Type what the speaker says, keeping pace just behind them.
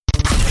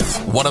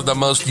One of the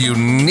most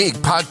unique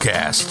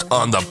podcasts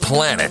on the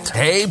planet.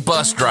 Hey,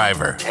 Bus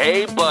Driver.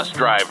 Hey, Bus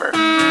Driver.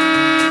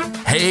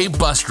 Hey,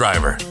 Bus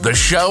Driver, the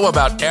show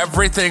about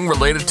everything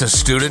related to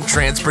student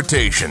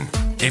transportation.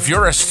 If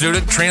you're a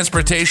student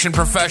transportation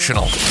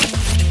professional,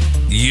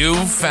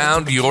 you've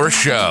found your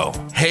show.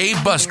 Hey,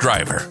 Bus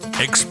Driver,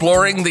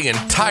 exploring the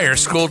entire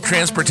school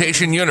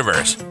transportation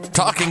universe,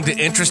 talking to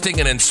interesting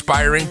and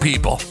inspiring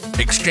people,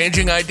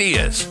 exchanging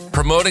ideas,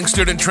 promoting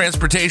student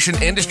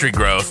transportation industry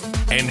growth,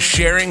 and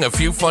sharing a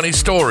few funny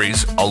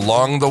stories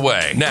along the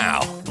way.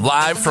 Now,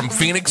 live from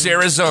Phoenix,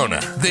 Arizona,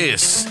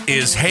 this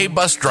is Hey,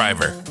 Bus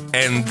Driver,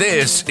 and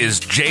this is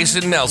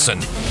Jason Nelson.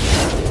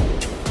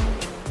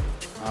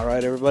 All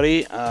right,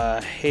 everybody.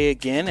 Hey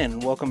again,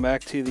 and welcome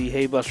back to the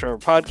Hey Bus Driver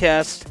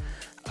podcast.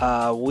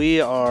 We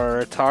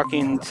are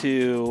talking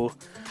to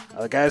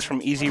the guys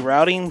from Easy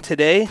Routing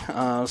today.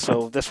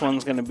 So this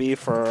one's going to be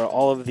for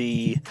all of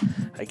the,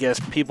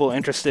 people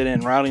interested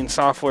in routing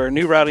software,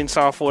 new routing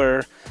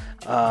software,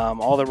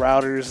 all the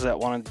routers that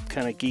want to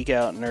kind of geek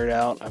out and nerd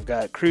out. I've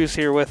got Cruz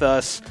here with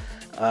us.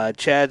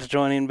 Chad's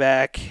joining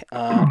back,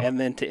 and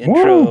then to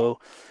intro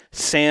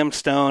Sam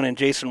Stone and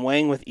Jason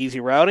Wang with Easy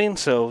Routing.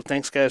 So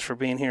thanks, guys, for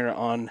being here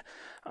on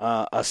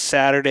a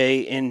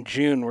Saturday in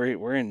June.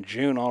 We're in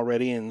June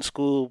already, and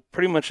school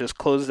pretty much is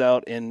closed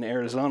out in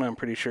Arizona, I'm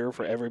pretty sure,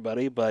 for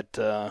everybody. But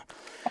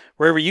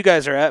wherever you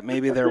guys are at,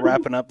 maybe they're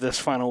wrapping up this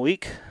final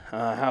week.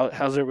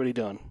 How's everybody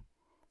doing?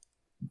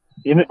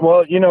 You know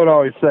what I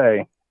always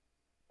say.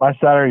 My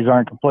Saturdays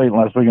aren't complete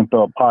unless we can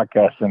throw a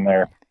podcast in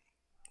there.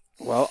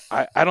 Well,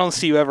 I don't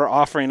see you ever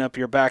offering up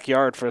your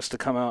backyard for us to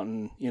come out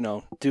and,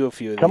 do a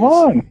few of these. Come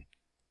on.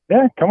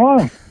 Yeah, come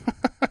on.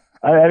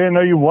 I didn't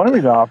know you wanted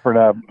me to offer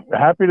that.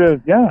 Happy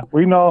to,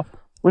 we know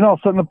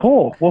sit in the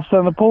pool. We'll sit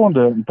in the pool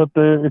and put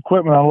the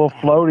equipment on a little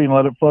floaty and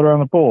let it float around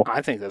the pool.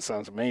 I think that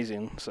sounds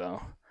amazing.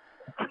 So,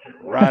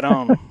 right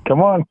on.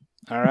 Come on.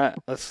 All right,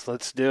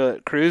 let's do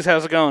it. Cruz,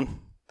 how's it going?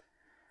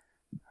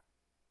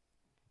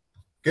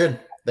 Good.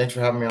 Thanks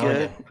for having me on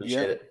again.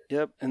 Appreciate it.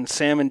 Yep. And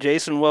Sam and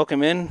Jason,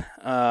 welcome in.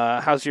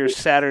 How's your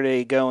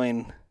Saturday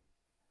going?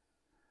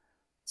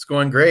 It's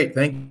going great.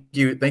 Thank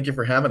you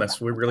for having us.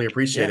 We really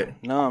appreciate it.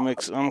 No, I'm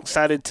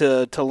excited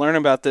to learn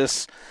about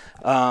this.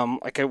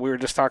 We were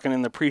just talking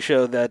in the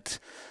pre-show that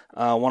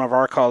one of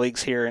our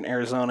colleagues here in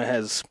Arizona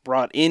has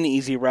brought in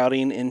Easy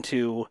Routing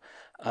into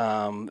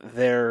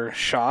their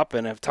shop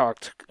and have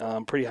talked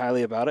pretty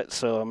highly about it.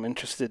 So I'm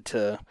interested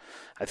to.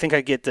 I think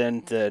I get the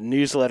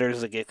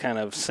newsletters that get kind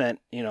of sent,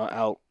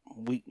 out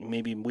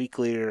maybe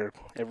weekly or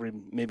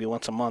maybe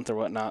once a month or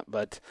whatnot.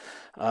 But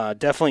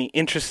definitely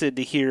interested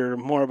to hear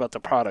more about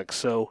the product.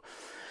 So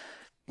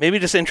maybe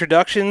just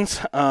introductions.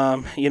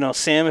 Sam,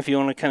 if you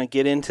want to kind of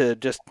get into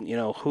just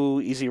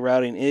who Easy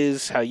Routing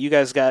is, how you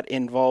guys got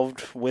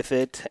involved with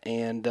it,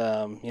 and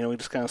we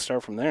just kind of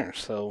start from there.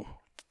 So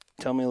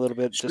tell me a little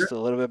bit, just a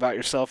little bit about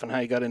yourself and how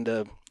you got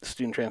into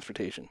student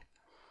transportation.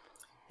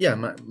 Yeah,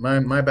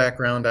 my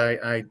background,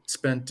 I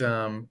spent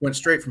went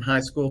straight from high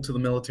school to the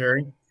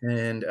military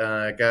and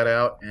got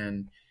out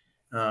and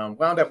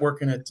wound up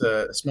working at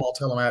a small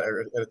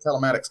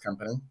telematics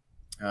company.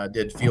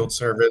 Did field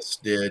service,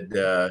 did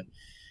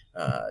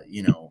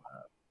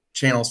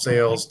channel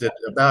sales, did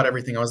about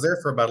everything. I was there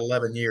for about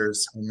 11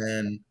 years, and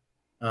then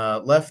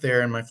left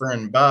there. And my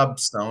friend Bob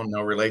Stone,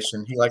 no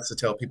relation, he likes to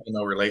tell people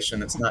no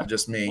relation. It's not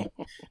just me.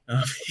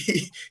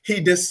 He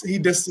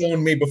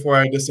disowned me before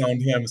I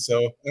disowned him.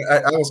 So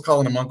I was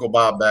calling him Uncle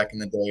Bob back in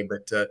the day.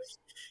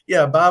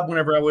 But Bob,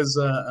 whenever I was,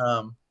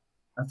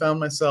 I found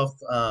myself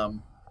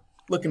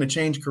looking to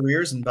change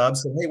careers, and Bob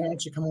said, "Hey, why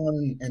don't you come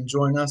on and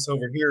join us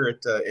over here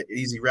at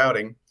Easy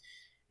Routing?"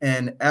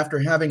 And after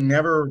having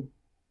never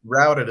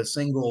routed a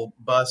single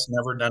bus,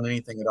 never done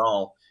anything at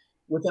all,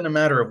 within a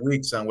matter of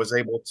weeks, I was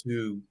able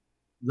to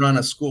run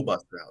a school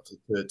bus route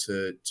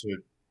to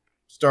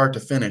start to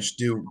finish,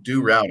 do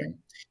routing.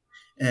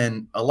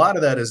 And a lot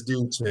of that is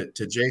due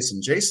to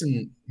Jason.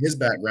 Jason, his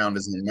background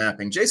is in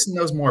mapping. Jason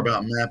knows more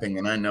about mapping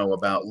than I know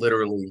about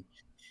literally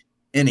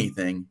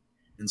anything.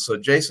 And so,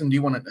 Jason, do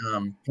you want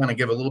to kind of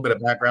give a little bit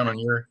of background on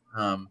your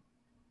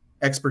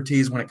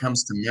expertise when it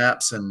comes to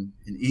maps and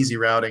easy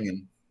routing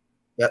and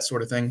that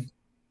sort of thing?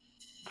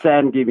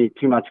 Sam gave me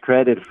too much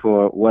credit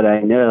for what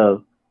I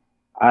know.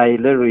 I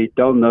literally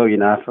don't know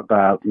enough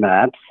about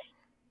maps.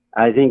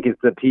 I think it's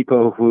the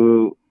people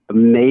who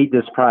made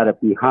this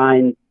product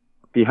behind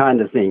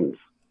the scenes.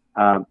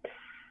 I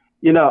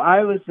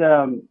was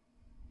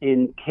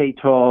in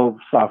K-12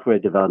 software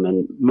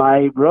development.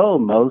 My role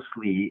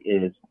mostly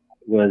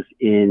was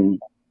in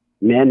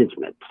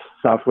management,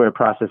 software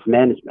process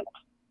management.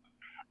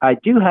 I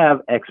do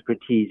have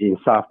expertise in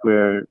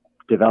software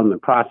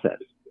development process.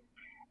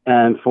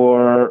 And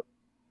for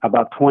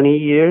about 20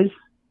 years,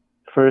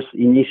 first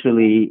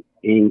initially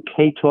in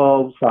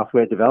K-12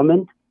 software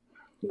development,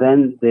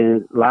 then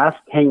the last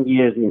 10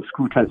 years in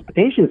school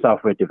transportation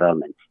software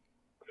development.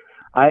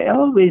 I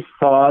always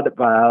thought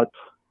about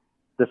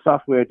the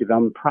software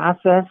development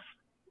process,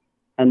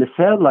 and it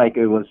felt like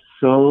it was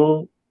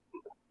so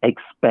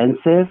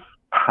expensive,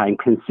 time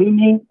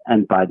consuming,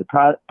 and by the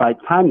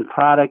time the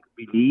product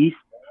release,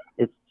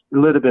 it's a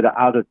little bit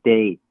out of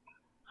date.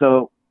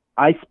 So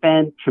I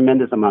spent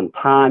tremendous amount of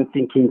time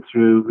thinking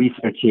through,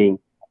 researching,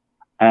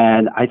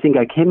 and I think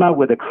I came up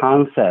with a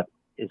concept.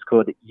 It's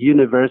called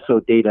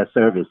Universal Data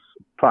Service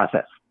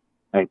Process.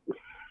 Right?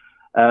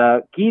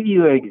 Give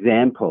you an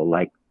example,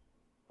 like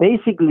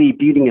basically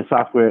building a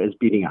software is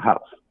building a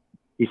house.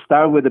 You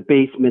start with a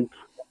basement,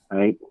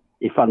 right?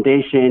 A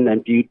foundation,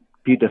 and build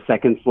the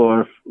second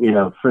floor,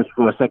 first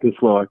floor, second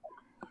floor.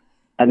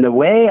 And the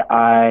way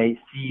I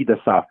see the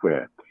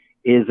software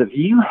is if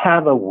you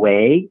have a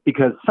way,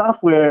 because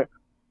software,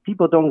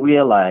 people don't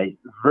realize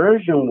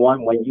version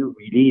 1, when you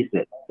release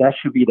it, that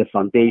should be the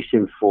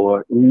foundation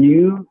for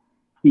new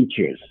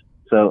features.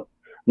 So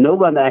no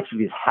one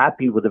actually is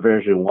happy with the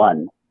version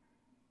 1.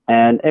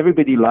 And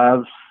everybody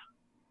loves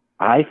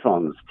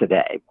iPhones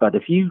today. But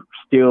if you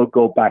still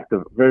go back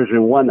to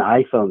version 1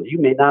 iPhones, you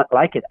may not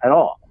like it at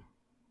all.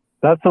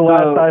 That's the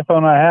last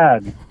iPhone I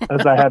had.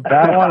 As I had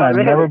that one, I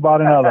never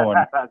bought another one.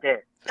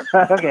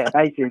 Okay,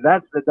 I see.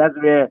 That's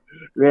a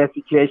rare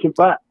situation.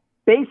 But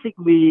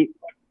basically,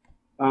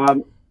 how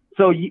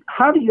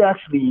do you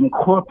actually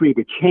incorporate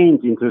a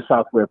change into a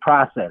software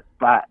process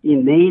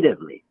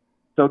natively?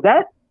 So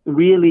that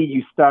really,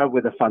 you start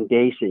with a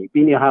foundation. You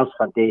build your house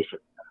foundation.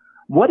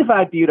 What if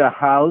I build a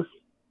house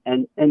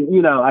and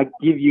I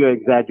give you an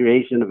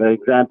exaggeration of an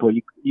example.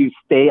 You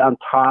stay on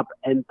top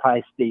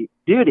Empire State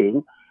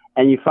Building,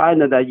 and you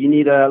find that you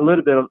need a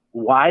little bit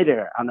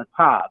wider on the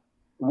top.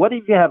 What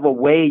if you have a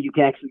way you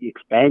can actually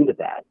expand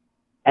that,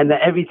 and then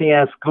everything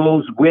else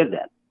goes with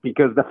it,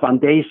 because the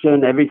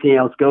foundation, everything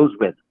else goes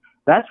with it.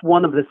 That's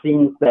one of the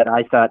things that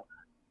I thought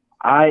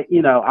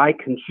I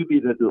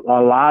contributed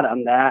a lot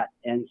on that.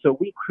 And so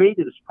we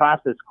created this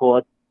process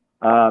called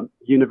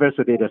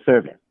Universal Data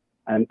Service.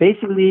 And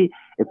basically,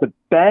 it's a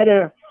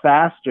better,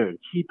 faster,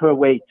 cheaper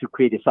way to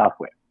create a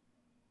software.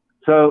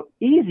 So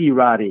easy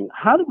routing,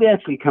 how do we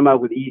actually come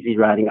up with easy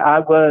routing? I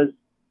was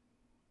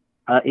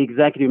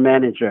executive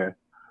manager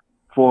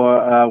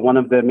for one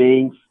of the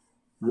main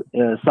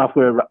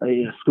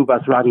school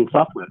bus routing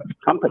software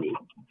company.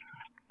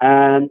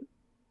 And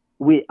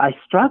I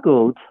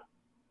struggled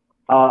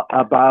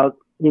about,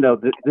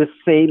 this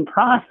same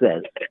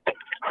process.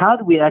 How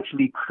do we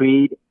actually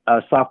create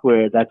a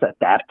software that's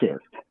adaptive,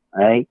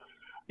 right?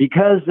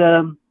 Because,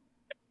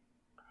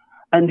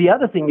 and the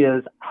other thing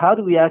is, how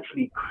do we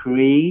actually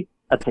create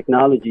a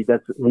technology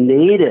that's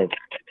native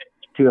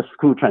to a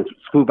school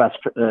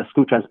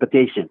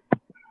transportation?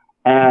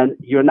 And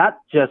you're not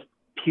just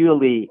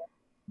purely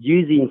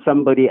using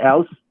somebody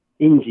else's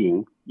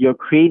engine. You're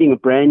creating a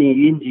brand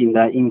new engine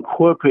that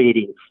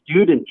incorporating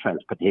student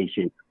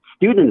transportation,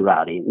 student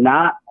routing,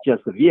 not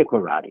just the vehicle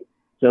routing.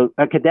 So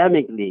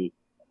academically,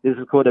 this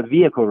is called a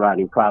vehicle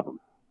routing problem.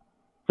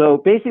 So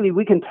basically,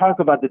 we can talk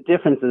about the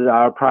differences in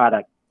our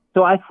product.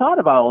 So I thought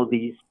about all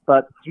these,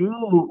 but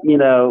through,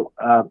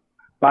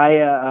 by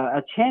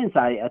a chance,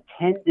 I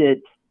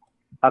attended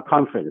a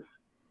conference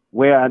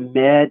where I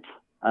met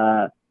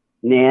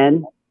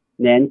Nan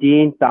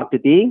Dean, Dr.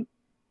 Dean,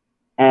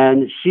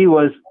 and she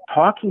was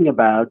talking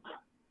about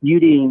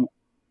building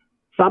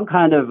some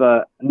kind of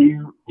a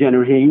new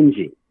generation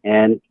engine.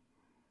 And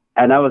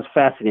I was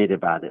fascinated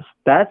by this.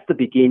 That's the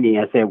beginning.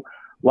 I said,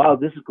 wow,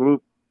 this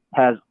group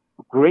has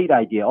a great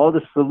idea, all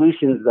the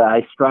solutions that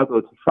I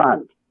struggled to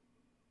find.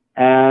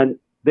 And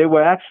they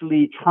were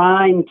actually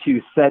trying to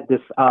set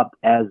this up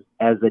as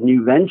a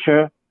new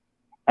venture.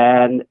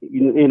 And,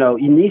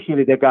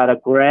 initially they got a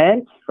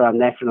grant from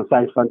National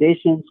Science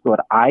Foundation. It's called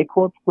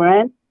I-Corp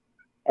grant.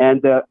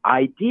 And the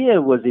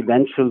idea was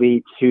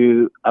eventually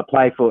to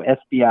apply for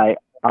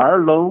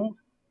SBIR loan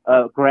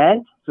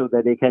grant so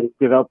that they can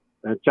develop,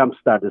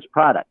 jumpstart this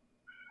product.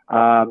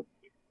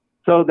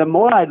 So the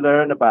more I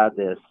learned about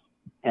this,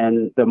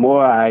 and the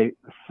more I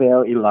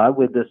fell in love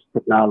with this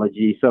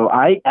technology, so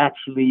I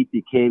actually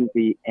became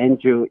the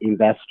angel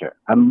investor.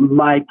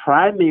 My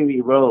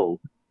primary role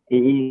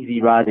in Easy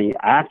Routing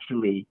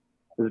actually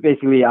was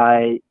basically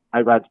I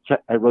wrote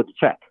the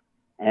check,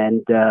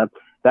 and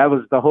that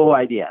was the whole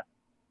idea.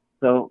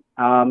 So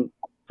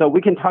so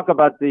we can talk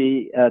about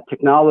the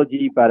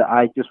technology, but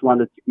I just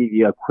wanted to give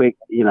you a quick,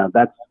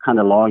 that's kind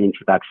of long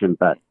introduction,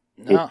 but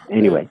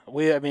anyway.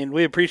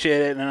 We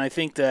appreciate it, and I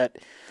think that,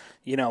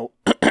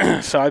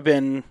 so I've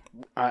been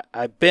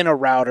a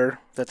router.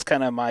 That's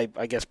kind of my,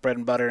 I guess, bread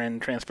and butter in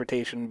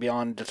transportation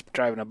beyond just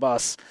driving a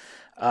bus.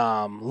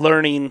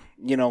 Learning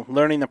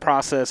the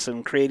process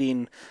and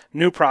creating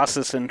new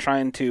process and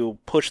trying to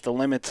push the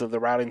limits of the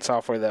routing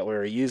software that we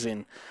were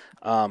using,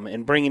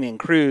 and bringing in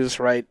Cruz,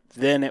 right?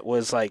 Then it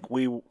was like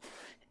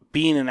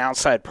being an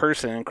outside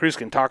person, and Cruz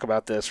can talk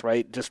about this,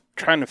 right? Just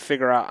trying to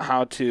figure out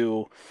how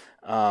to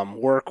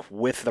work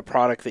with the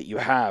product that you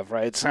have,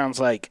 right? It sounds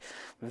like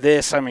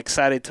I'm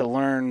excited to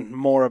learn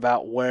more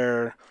about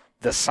where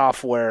the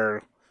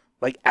software,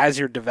 like as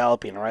you're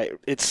developing, right?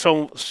 It's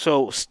so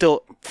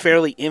still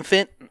fairly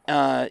infant,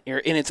 you're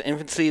in its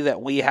infancy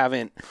that we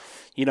haven't,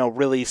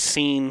 really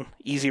seen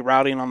Easy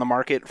Routing on the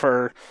market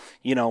for,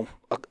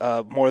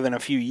 more than a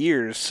few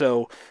years.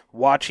 So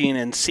watching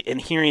and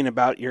hearing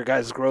about your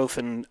guys' growth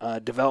and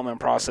development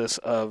process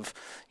of,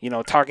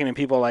 talking to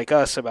people like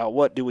us about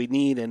what do we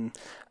need and,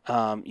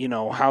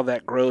 how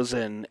that grows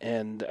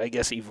and I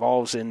guess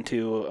evolves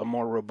into a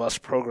more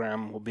robust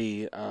program will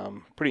be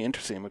pretty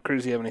interesting. But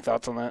Cruz, do you have any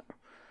thoughts on that?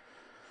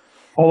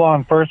 Hold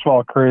on. First of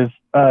all, Cruz,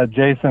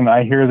 Jason,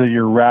 I hear that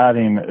your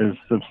routing is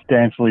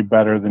substantially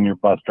better than your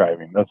bus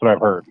driving. That's what I've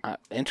heard.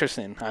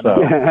 Interesting. I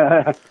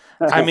know.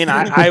 I mean,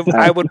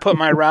 I would put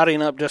my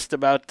routing up just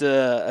about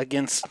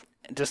against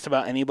just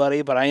about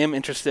anybody, but I am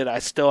interested. I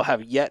still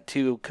have yet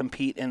to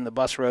compete in the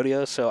bus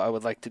rodeo, so I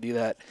would like to do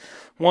that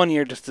one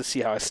year just to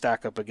see how I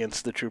stack up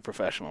against the true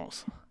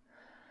professionals.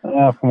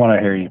 From what I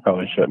hear, you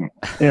probably shouldn't.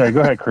 Anyway,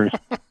 go ahead, Cruz.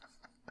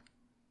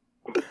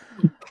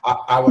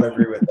 I would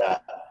agree with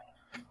that.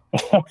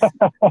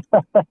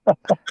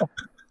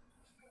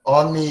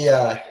 On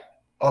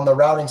the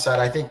routing side,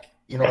 I think,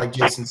 like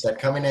Jason said,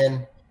 coming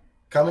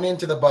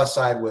into the bus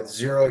side with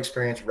zero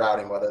experience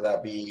routing, whether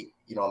that be,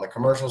 on the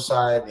commercial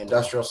side, the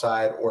industrial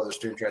side, or the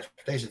student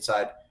transportation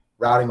side,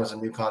 routing was a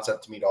new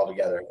concept to me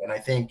altogether. And I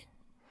think,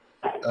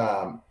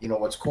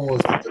 what's cool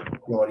is that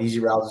what Easy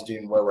Routes is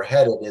doing, where we're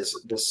headed,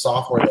 is this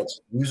software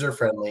that's user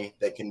friendly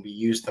that can be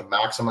used to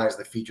maximize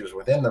the features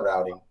within the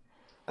routing.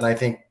 And I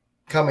think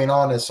coming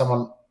on as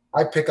someone,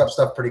 I pick up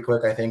stuff pretty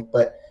quick, I think,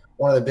 but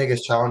one of the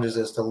biggest challenges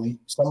is to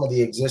some of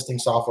the existing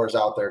softwares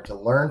out there to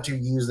learn to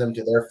use them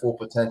to their full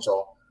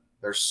potential.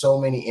 There's so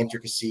many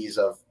intricacies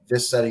of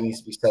this setting needs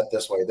to be set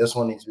this way. This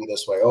one needs to be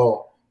this way.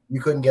 Oh, you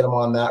couldn't get them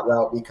on that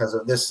route because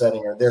of this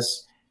setting or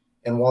this.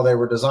 And while they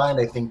were designed,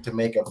 I think, to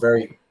make a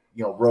very,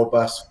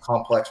 robust,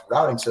 complex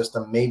routing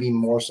system, maybe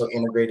more so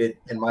integrated,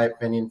 in my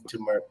opinion, to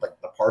more like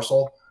the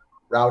parcel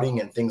routing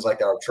and things like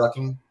that, or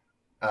trucking.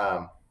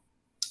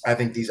 I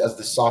think as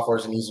the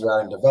softwares and Easy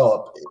Routing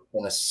develop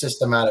in a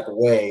systematic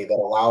way that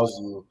allows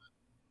you,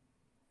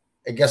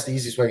 I guess the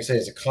easiest way to say it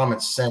is a common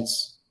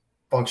sense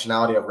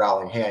functionality of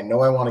routing. Hey, I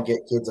know I want to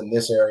get kids in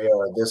this area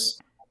or this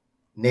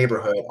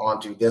neighborhood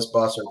onto this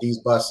bus or these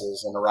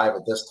buses and arrive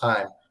at this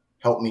time.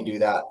 Help me do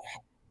that.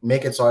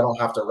 Make it so I don't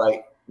have to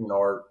write,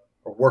 or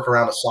work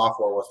around a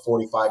software with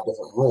 45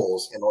 different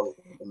rules in order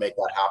to make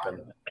that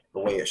happen the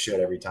way it should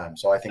every time.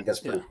 So I think that's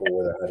pretty cool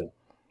where they're headed.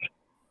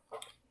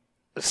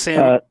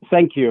 Sam.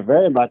 Thank you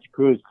very much,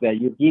 Cruz.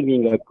 You're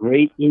giving a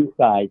great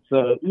insight.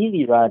 So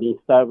Easy Routing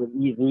starts with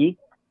easy.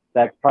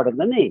 That's part of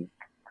the name.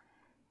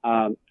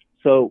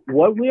 So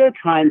what we are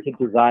trying to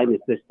design the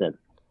system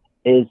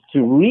is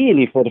to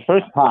really, for the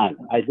first time,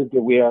 I think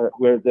that we're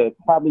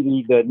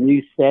probably the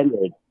new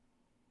standard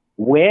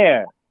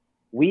where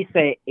we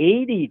say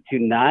 80 to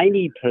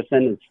 90%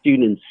 of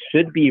students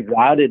should be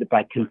routed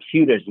by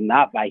computers,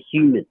 not by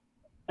humans,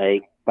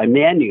 right? By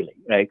manually,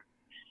 right?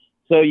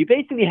 So you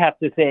basically have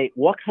to say,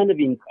 what kind of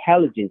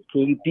intelligence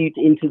can you build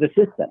into the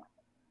system?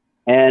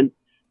 And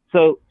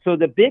so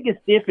the biggest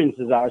difference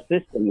is our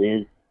system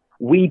is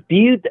we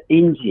build the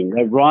engine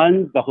that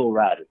runs the whole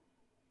routing,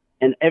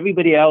 and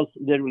everybody else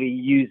literally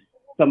use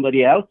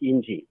somebody else's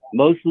engine,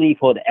 mostly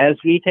for the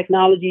Esri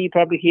technology. You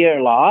probably hear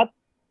a lot.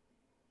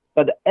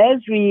 But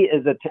Esri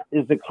is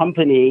a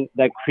company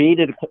that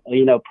created,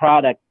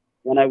 product.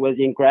 When I was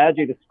in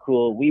graduate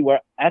school, we were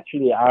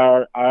actually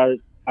our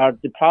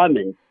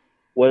department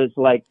was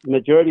like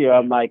majority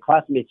of my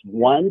classmates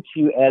went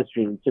to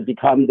Esri to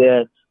become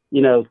the,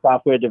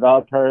 software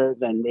developers,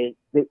 and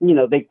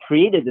they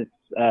created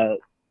this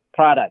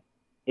product.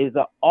 It's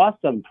an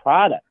awesome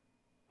product,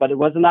 but it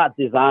was not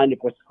designed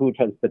for school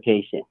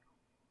transportation.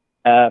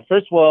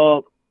 First of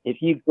all, if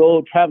you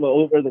go travel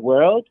over the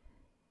world,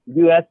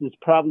 U.S. is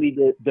probably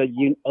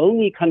the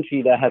only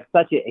country that has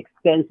such an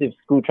extensive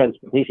school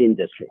transportation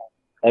industry.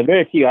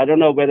 Very few. I don't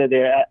know whether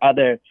there are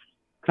other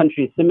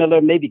countries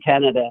similar, maybe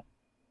Canada.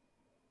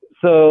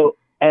 So,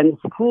 and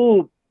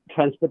school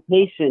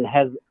transportation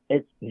has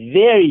its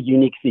very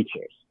unique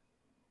features.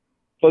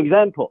 For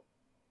example,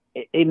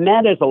 it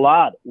matters a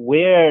lot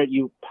where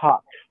you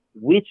park,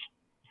 which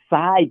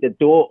side the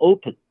door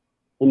opens.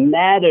 It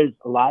matters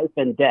life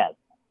and death,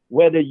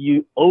 whether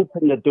you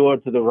open the door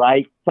to the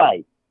right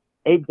side.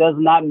 It does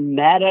not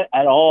matter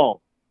at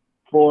all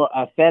for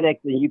FedEx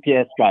and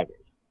UPS drivers.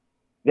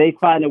 They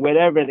find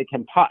wherever they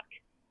can park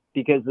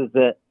because it's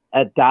an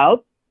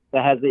adult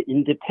that has an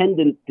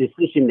independent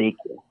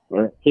decision-making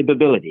or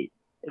capability.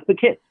 It's the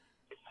kid.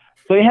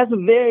 So it has a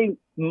very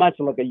much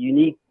like a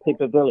unique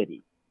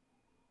capability.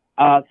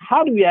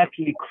 How do we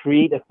actually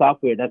create a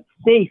software that's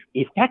safe,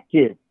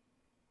 effective,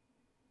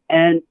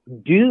 and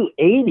do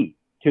 80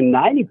 to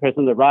 90%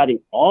 of the routing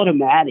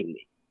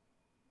automatically?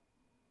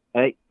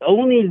 Right?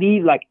 Only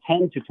leave like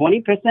 10 to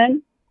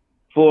 20%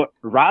 for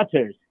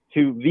routers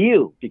to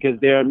view because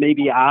there may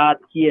be odd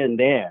here and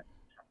there.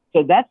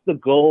 So that's the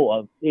goal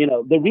of,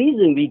 the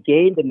reason we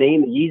gained the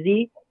name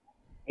Easy.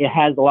 It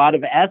has a lot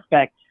of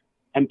aspects,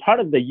 and part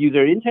of the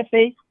user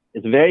interface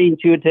is very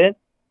intuitive.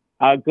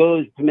 Our goal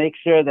is to make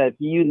sure that if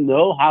you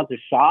know how to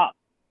shop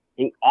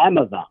in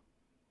Amazon,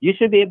 you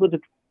should be able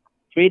to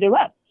create a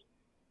route.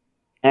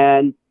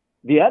 And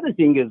the other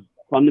thing is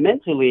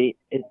fundamentally,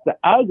 it's the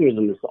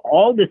algorithms,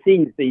 all the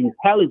things, the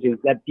intelligence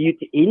that built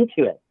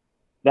into it,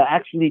 that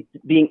actually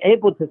being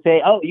able to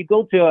say, oh, you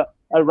go to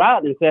a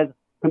route and says,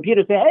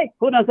 computer say, hey,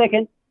 hold on a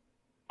second.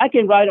 I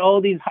can write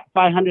all these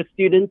 500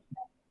 students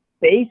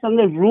based on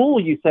the rule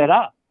you set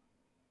up,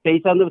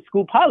 based on the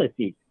school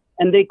policy.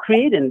 And they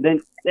create it, and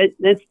then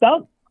it's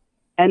done.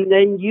 And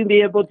then you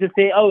be able to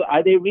say, oh,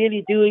 are they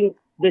really doing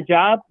the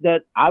job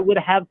that I would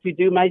have to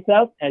do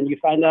myself? And you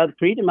find out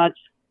pretty much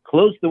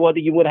close to what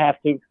you would have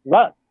to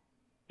run.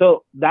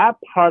 So that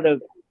part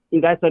of,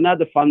 that's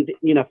another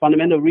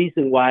fundamental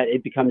reason why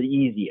it becomes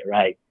easier,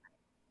 right?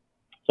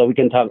 So we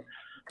can talk.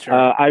 Sure.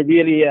 I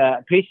really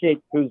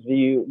appreciate, Cruz,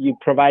 you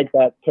provide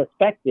that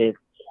perspective.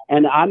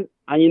 And I'm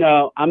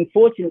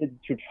fortunate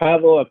to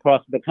travel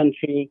across the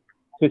country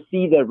to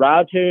see the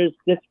routers,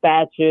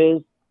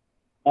 dispatchers,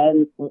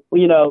 and,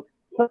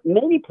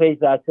 many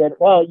places I said,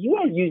 well, you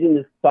are using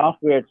the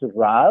software to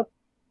route,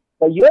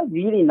 but you're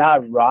really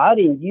not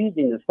routing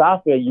using the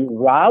software. You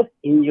route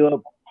in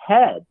your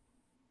head.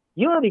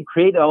 You already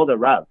created all the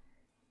routes.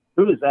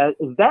 Bruce,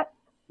 is that,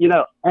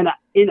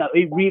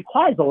 it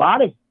requires a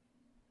lot of,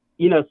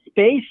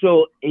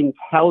 spatial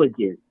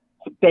intelligence.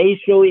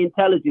 Spatial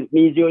intelligence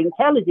means your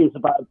intelligence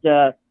about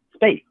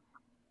space.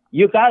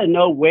 You got to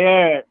know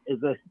where is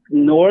the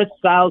north,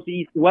 south,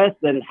 east, west,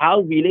 and how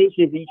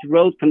relations each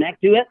road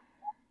connect to it.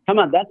 Come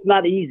on, that's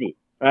not easy,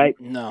 right?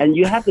 No. And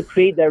you have to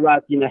create that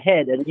route in your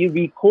head, and you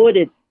record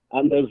it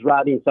on those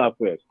routing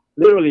softwares.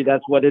 Literally,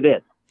 that's what it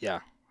is.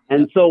 Yeah.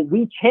 And so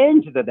we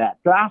changed that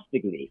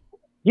drastically.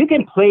 You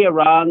can play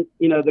around,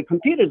 the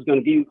computer is going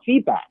to give you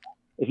feedback.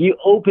 If you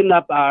open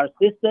up our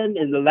system,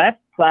 in the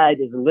left side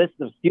is a list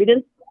of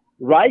students.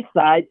 Right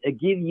side, it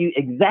gives you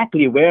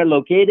exactly where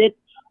located.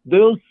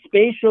 Those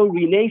spatial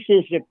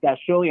relationships that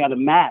show you on the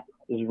map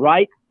is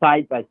right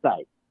side by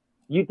side.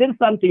 You did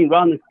something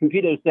wrong, the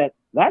computer said,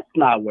 that's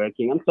not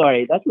working. I'm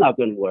sorry, that's not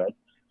going to work.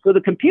 So the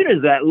computer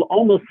is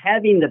almost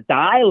having the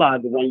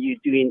dialogue when you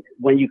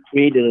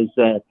create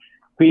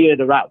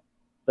a route.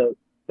 So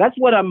that's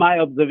what my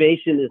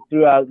observation is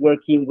throughout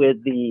working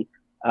with the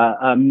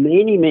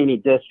many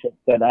districts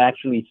that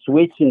actually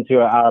switch into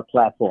our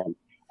platform.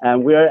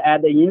 And we're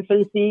at the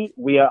infancy.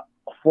 We are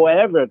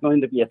forever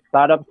going to be a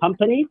startup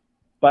company,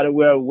 but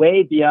we're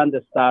way beyond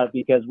the start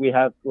because we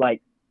have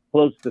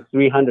close to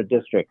 300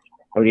 districts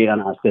already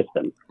on our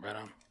system. Right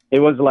on. It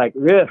was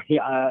really,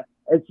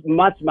 it's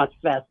much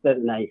faster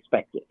than I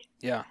expected.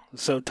 Yeah.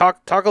 So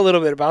talk a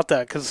little bit about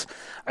that, because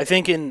I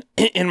think in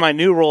my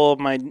new role,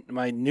 my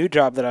new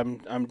job that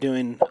I'm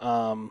doing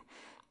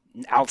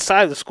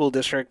outside of the school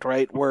district,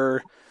 right,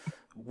 where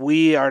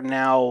we are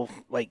now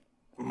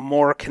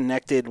more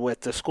connected with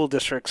the school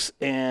districts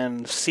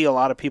and see a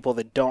lot of people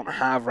that don't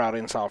have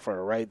routing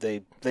software, right?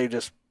 They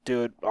just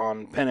do it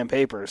on pen and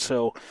paper.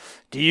 So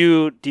are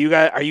you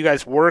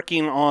guys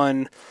working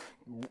on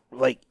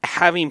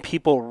having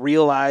people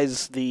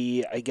realize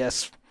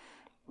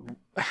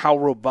how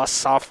robust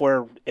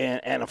software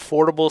and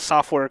affordable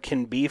software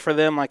can be for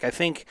them? I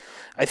think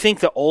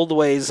the old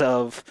ways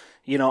of,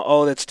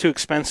 that's too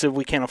expensive,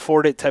 we can't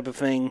afford it type of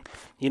thing,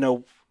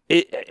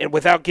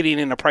 without getting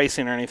into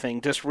pricing or anything,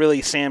 just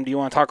really, Sam, do you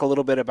want to talk a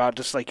little bit about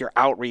just your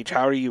outreach?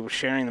 How are you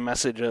sharing the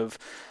message of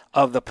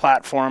the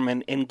platform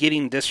and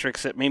getting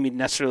districts that maybe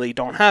necessarily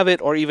don't have it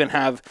or even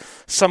have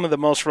some of the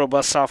most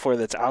robust software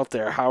that's out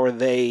there? How are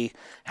they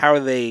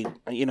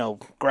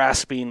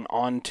grasping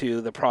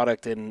onto the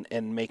product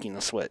and making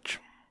the switch?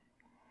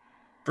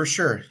 For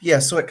sure. Yeah.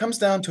 So it comes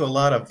down to a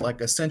lot of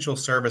essential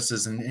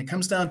services, and it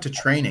comes down to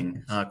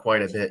training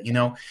quite a bit.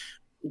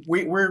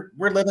 We're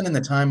living in the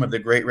time of the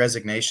Great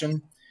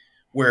Resignation,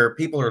 where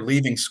people are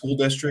leaving school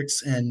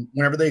districts, and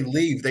whenever they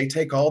leave, they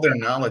take all their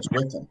knowledge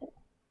with them.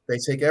 They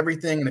take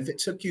everything, and if it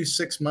took you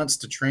 6 months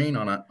to train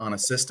on a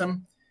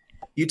system,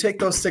 you take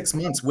those 6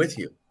 months with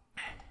you.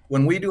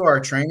 When we do our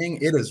training,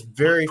 it is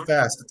very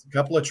fast. It's a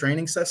couple of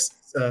training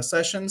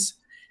sessions,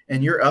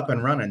 and you're up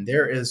and running.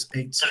 There is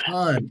a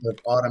ton of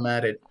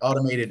automated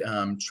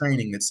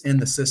training that's in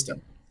the system.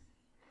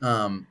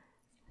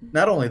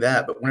 Not only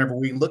that, but whenever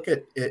we look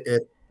at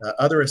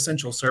other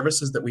essential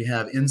services that we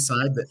have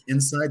inside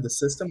the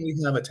system, we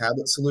have a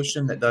tablet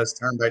solution that does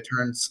turn by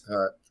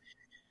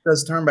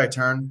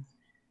turn,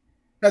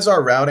 has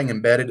our routing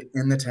embedded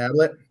in the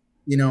tablet.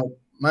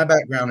 My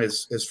background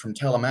is from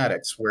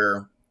telematics,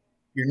 where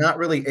you're not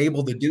really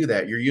able to do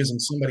that. You're using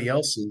somebody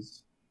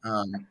else's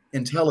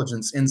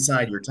intelligence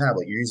inside your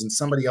tablet. You're using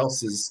somebody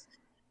else's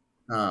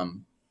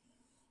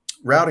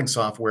routing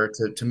software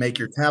to make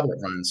your tablet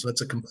run. So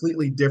it's a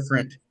completely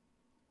different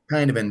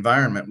kind of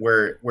environment,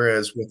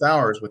 whereas with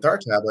our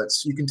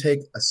tablets, you can take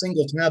a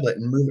single tablet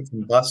and move it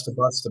from bus to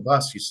bus to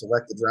bus. You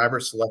select the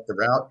driver, select the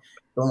route,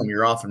 boom,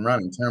 you're off and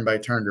running, turn by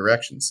turn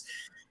directions.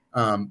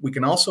 We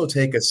can also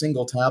take a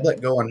single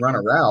tablet, go and run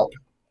a route,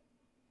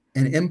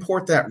 and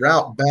import that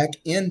route back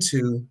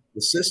into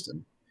the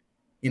system.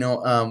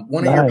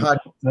 One of your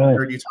podcasts, I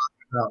heard you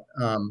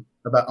talking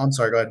about. I'm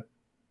sorry, go ahead.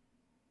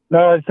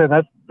 No, I said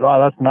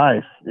that's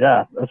nice.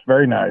 Yeah, that's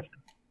very nice.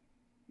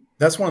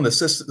 that's one of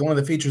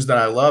the features that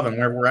I love. And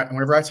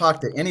whenever I talk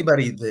to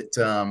anybody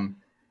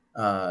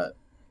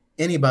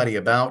anybody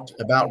about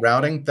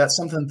routing, that's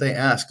something that they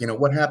ask.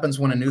 What happens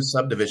when a new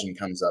subdivision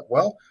comes up?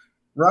 Well,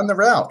 run the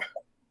route,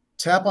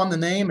 tap on the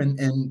name,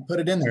 and put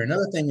it in there.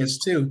 Another thing is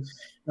too,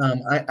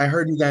 I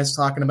heard you guys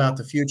talking about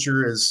the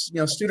future is,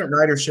 student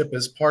ridership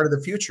is part of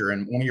the future.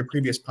 And one of your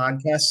previous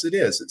podcasts,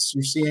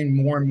 you're seeing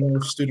more and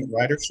more student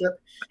ridership.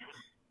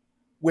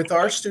 With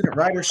our student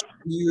ridership,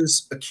 we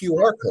use a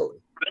QR code,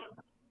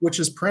 which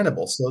is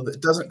printable, so that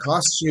it doesn't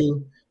cost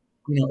you.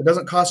 It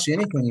doesn't cost you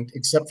anything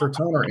except for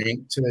toner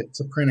ink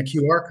to print a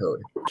QR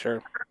code.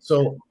 Sure.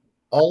 So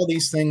all of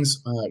these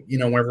things,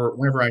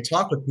 whenever I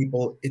talk with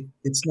people,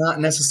 it's not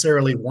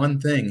necessarily one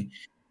thing.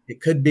 It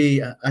could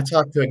be. I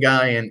talked to a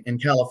guy in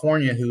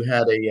California who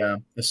had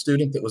a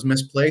student that was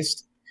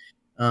misplaced.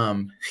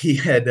 He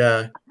had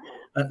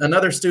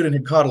another student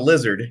had caught a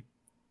lizard,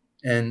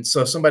 and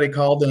so somebody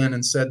called in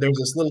and said there's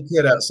this little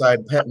kid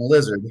outside petting a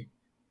lizard,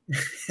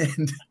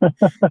 and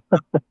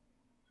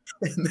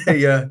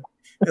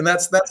and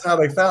that's how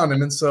they found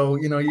him. And so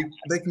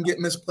they can get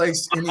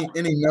misplaced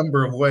any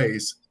number of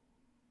ways.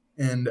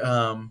 And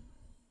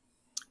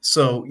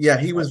so yeah,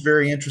 he was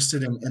very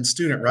interested in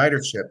student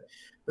ridership.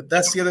 But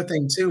that's the other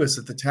thing too, is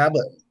that the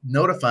tablet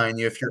notifying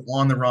you if you're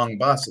on the wrong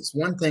bus. It's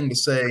one thing to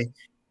say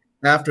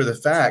after the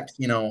fact,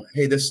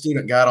 hey, this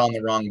student got on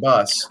the wrong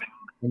bus.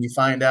 When you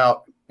find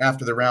out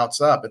after the route's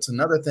up, it's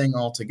another thing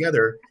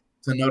altogether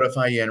to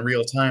notify you in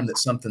real time that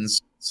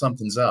something's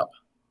up.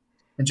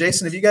 And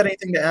Jason, have you got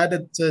anything to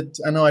add to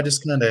I know I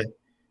just kind of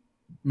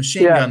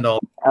machine gunned all.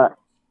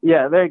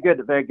 Yeah, very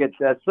good, very good.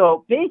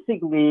 So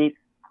basically,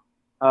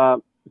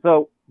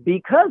 so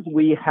because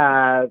we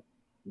have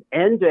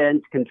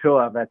end-to-end control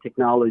of our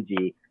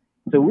technology,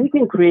 so we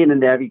can create a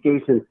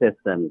navigation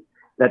system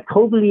that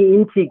totally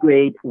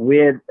integrates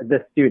with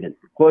the student.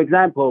 For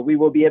example, we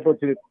will be able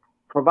to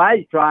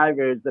provide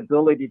drivers the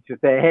ability to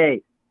say,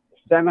 hey,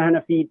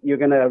 700 feet, you're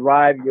going to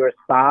arrive your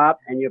stop,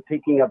 and you're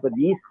picking up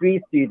these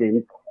 3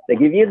 students. They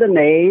give you the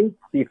name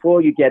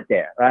before you get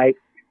there, right?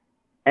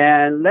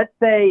 And let's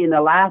say in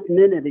the last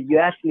minute you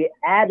actually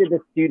added the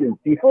students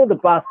before the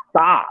bus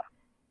stops.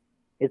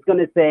 It's going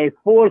to say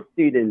 4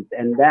 students,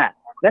 and that's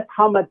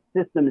how much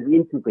system is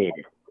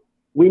integrated.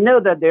 We know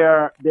that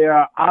there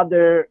are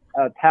other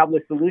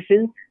tablet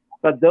solutions,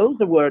 but those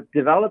were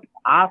developed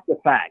after the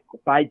fact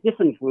by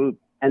different groups,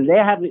 and they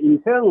have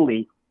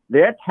internally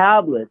their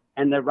tablet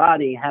and the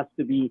routing has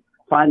to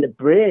find a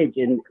bridge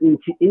and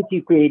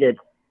integrated,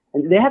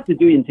 and they have to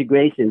do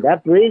integration.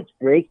 That bridge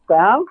breaks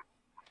down,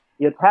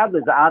 your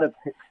tablet's out of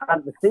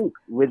the sync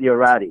with your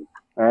routing,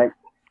 right?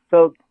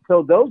 So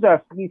those are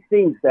a few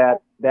things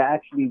that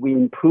actually we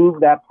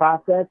improve that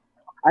process.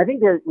 I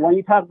think that when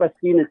you talk about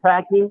student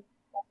tracking,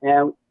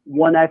 and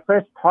when I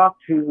first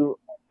talked to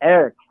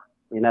Eric,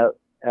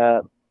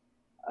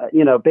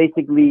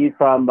 basically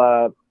from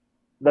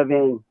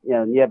living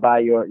nearby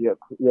your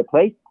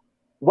place,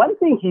 one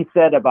thing he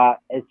said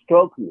about it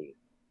struck me.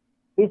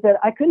 He said,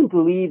 I couldn't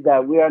believe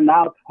that we are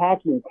now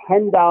tracking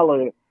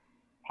 $10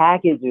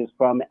 packages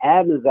from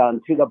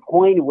Amazon to the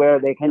point where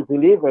they can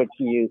deliver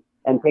to you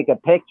and take a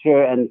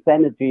picture and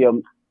send it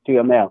to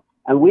your mail.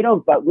 And we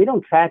don't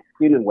track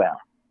student well.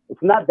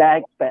 It's not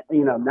that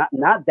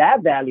not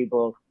that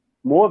valuable,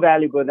 more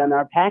valuable than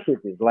our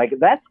packages. Like,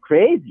 that's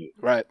crazy.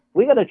 Right.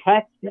 We got to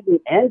track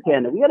student end to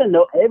end. We got to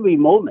know every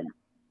moment.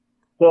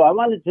 So I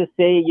wanted to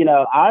say,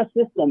 our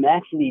system,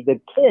 actually, the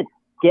kids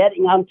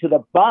getting onto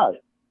the bus,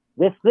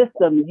 this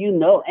system,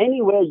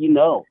 anywhere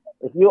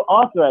if you're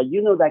authorized,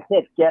 that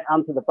kid get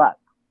onto the bus.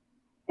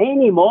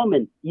 Any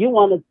moment you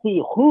want to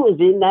see who is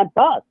in that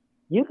bus,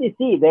 you can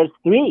see there's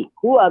 3.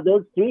 Who are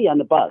those 3 on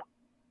the bus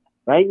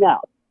right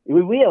now?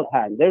 In real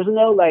time. There's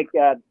no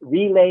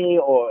relay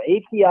or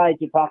API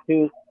to talk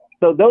to.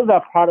 So those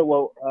are part of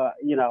what,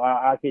 our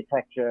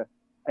architecture.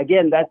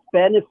 Again, that's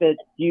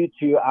benefits due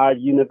to our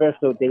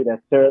universal data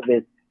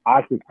service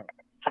architecture.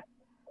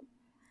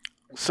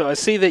 So I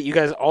see that you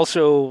guys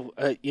also,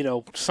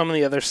 some of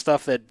the other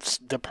stuff that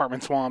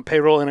departments want,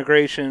 payroll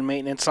integration,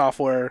 maintenance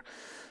software,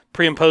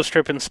 pre- and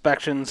post-trip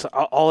inspections,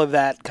 all of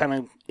that kind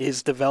of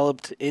is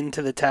developed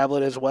into the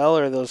tablet as well?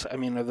 Or are those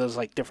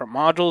like different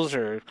modules,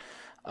 or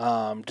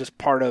just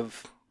part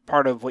of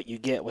what you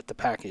get with the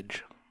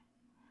package?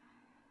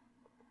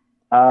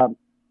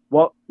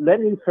 Well,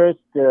 let me first,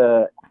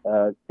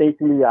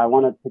 basically, I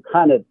wanted to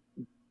kind of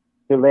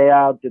to lay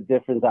out the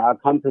difference. Our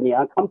company,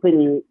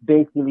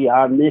 basically,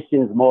 our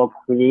mission is more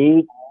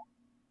create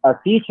a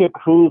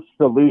future-proof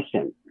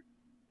solution.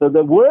 So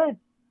the word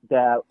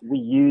that we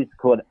use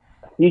called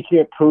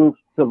future-proof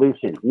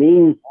solution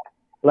means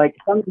like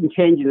something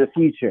change in the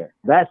future.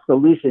 That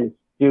solution is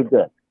still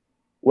good.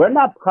 We're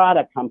not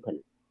product company.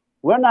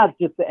 We're not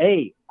just,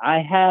 hey, I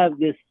have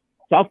this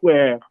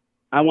software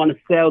I want to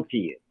sell to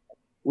you.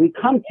 We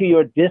come to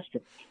your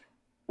district,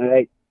 all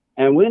right?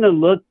 And we're going to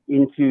look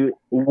into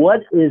what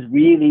is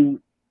really,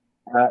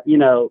 not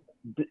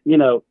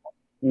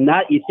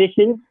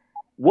efficient,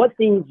 what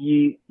things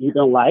you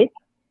don't like,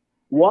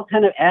 what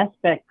kind of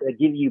aspects that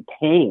give you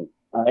pain,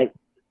 All right.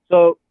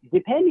 So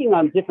depending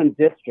on different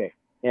districts,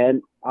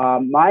 and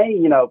my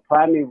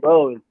primary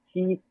role is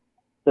chief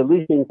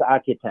solutions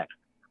architect.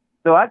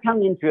 So I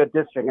come into a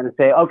district and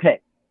say, okay,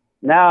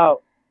 now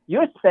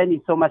you're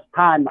spending so much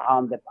time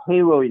on the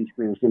payroll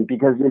integration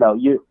because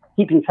you're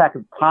keeping track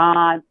of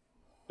time.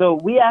 So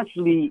we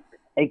actually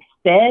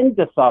extend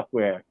the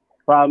software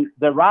from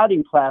the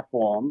routing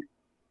platform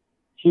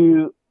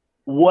to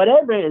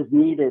whatever is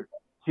needed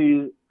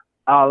to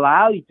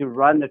allow you to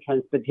run the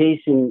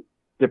transportation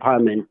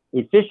department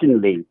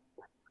efficiently,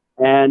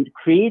 and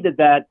created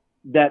that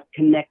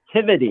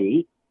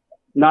connectivity,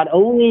 not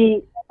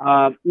only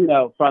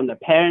from the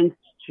parents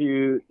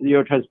to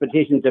your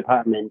transportation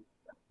department,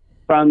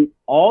 from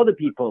all the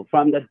people,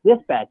 from the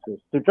dispatchers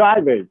to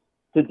drivers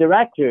to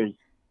directors,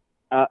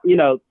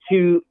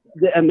 to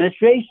the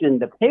administration,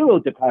 the payroll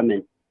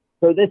department.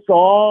 So this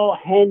all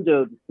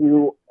handled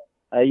through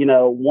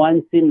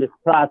one seamless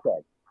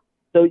process.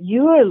 So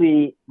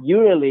usually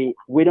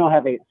we don't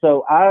have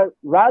so our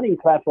routing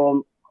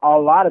platform, a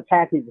lot of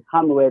packages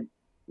come with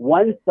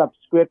one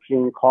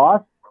subscription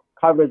cost,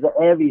 covers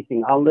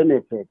everything,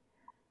 unlimited.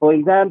 For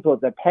example,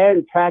 the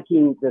parent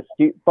tracking the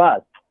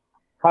bus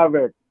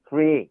covers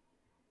free,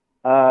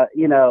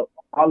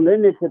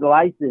 unlimited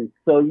license.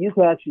 So you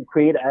can actually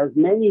create as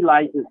many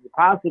licenses as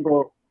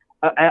possible,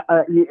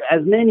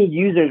 as many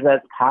users as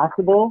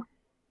possible,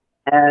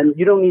 and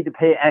you don't need to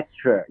pay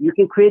extra. You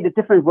can create a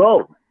different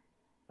role.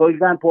 For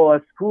example,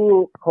 a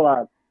school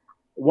club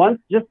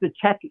wants just to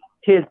check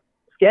kids'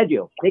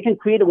 schedule. They can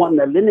create one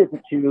that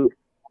limited to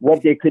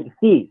what they could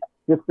see,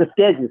 just the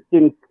schedule,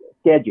 student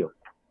schedule.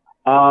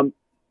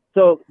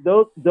 So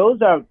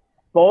those are,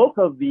 both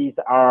of these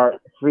are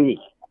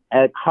free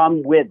and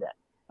come with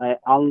it.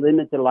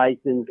 Unlimited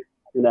license,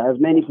 as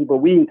many people,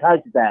 we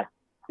encourage that,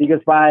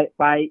 because by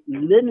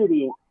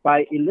eliminating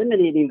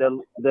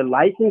the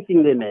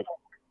licensing limit,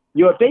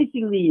 you're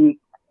basically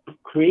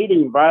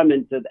creating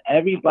environment that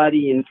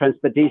everybody in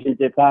transportation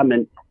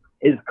department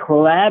is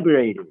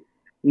collaborating.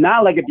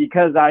 Not like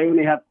because I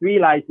only have 3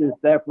 licenses,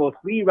 therefore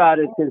 3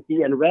 routers can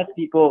see, and the rest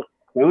people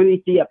can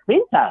only see a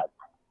printout,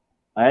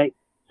 right?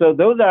 So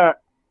those are,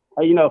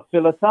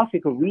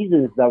 philosophical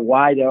reasons that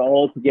why they're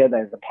all together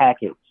as a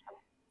package.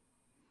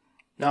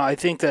 No, I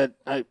think that,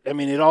 I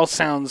mean, it all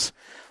sounds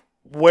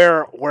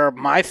where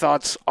my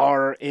thoughts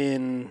are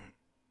in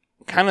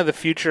kind of the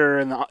future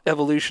and the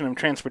evolution of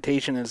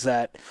transportation is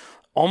that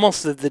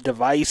almost the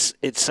device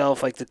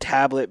itself, like the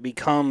tablet,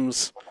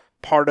 becomes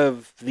part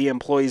of the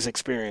employee's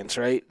experience,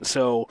 right?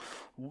 So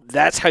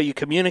that's how you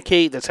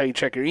communicate, that's how you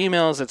check your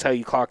emails, that's how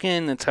you clock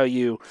in, that's how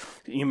you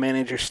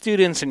manage your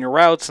students and your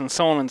routes and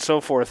so on and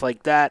so forth.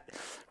 Like that,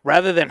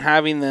 rather than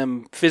having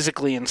them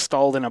physically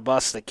installed in a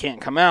bus that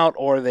can't come out,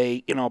 or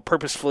they,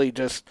 purposefully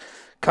just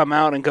come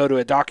out and go to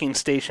a docking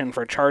station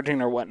for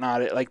charging or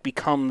whatnot, it like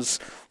becomes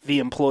the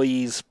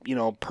employee's,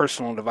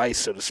 personal device,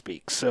 so to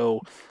speak.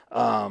 So,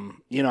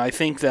 I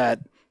think that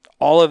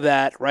all of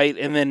that, right?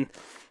 And then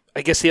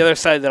I guess the other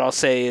side that I'll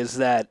say is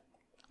that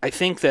I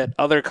think that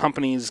other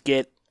companies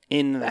get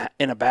in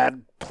a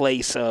bad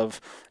place of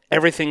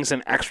everything's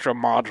an extra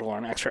module or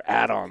an extra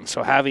add-on.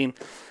 So having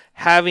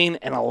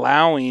and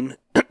allowing,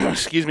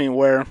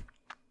 where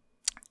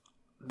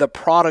the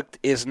product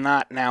is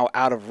not now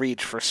out of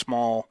reach for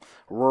small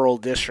rural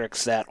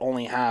districts that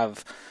only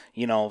have,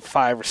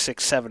 5 or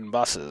 6, 7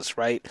 buses,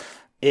 right?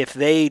 If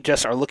they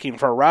just are looking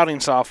for a routing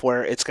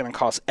software, it's going to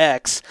cost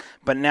X,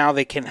 but now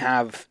they can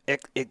have,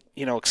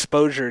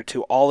 exposure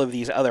to all of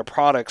these other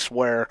products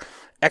where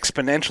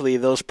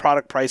exponentially those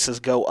product prices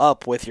go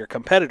up with your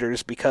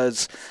competitors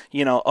because,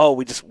 we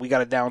got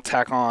to down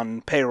tack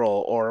on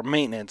payroll or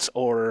maintenance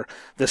or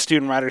the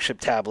student ridership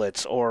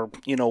tablets or,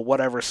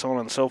 whatever, so on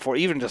and so forth,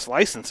 even just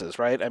licenses,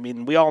 right? I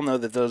mean, we all know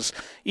that those,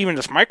 even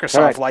just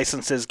Microsoft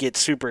licenses get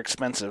super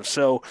expensive.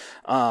 So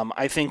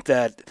I think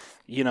that,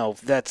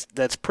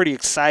 that's pretty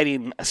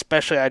exciting,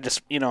 especially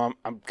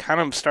I'm kind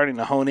of starting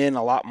to hone in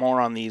a lot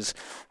more on these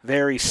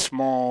very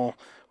small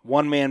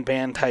one-man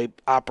band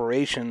type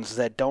operations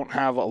that don't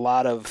have a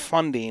lot of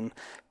funding,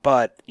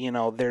 but,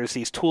 there's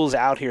these tools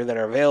out here that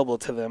are available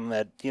to them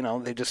that,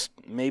 they just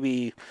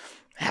maybe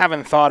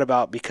haven't thought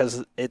about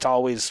because it's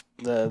always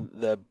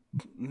the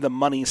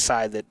money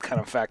side that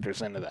kind of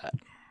factors into that.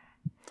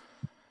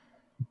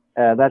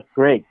 That's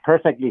great.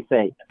 Perfectly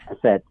said.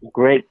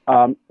 Great.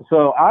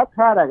 So our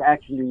product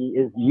actually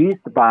is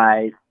used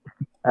by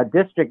a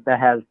district that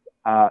has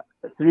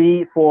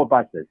 3-4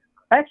 buses.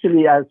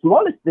 Actually, as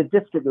smallest the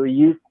district we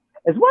use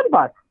is 1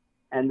 bus,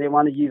 and they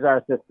want to use our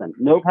system.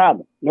 No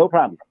problem.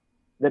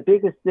 The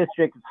biggest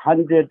district is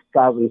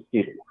 100,000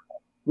 students.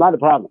 Not a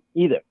problem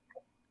either.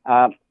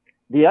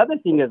 The other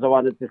thing is I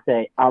wanted to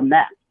say, our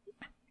maps.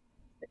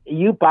 If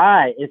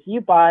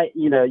you buy,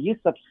 you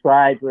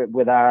subscribe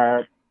with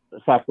our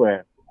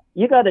software,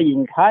 you got an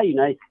entire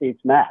United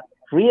States map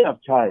free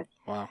of charge.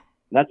 Wow.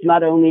 That's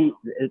not only,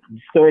 the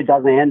story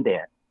doesn't end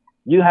there.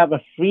 You have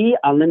a free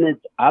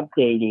unlimited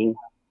updating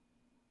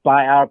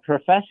by our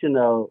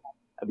professional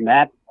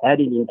map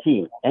editing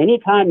team.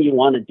 Anytime you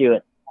want to do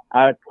it,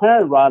 our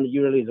turnaround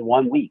usually is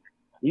 1 week.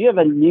 You have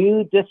a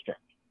new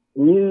district,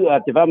 new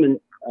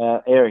development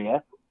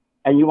area,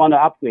 and you want to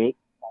upgrade.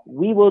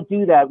 We will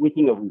do that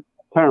within a week.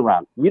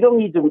 Turnaround. You don't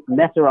need to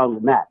mess around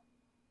with that.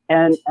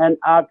 And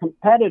our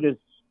competitors,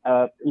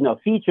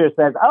 feature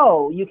says,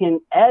 oh, you can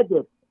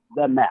edit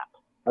the map.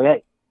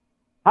 Okay.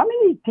 How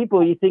many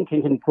people you think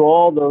can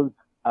control those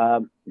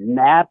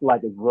map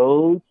like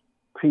roads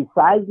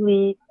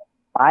precisely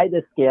by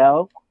the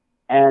scale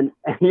and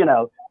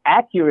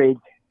accurate?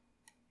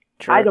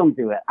 Sure. I don't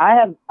do it. I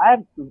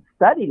have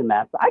studied the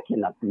maps. I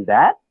cannot do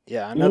that.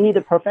 Yeah, you need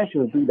a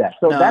professional to do that.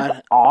 So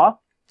that's off.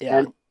 Yeah.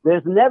 And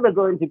there's never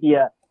going to be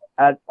a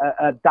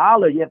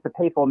dollar you have to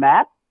pay for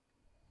map,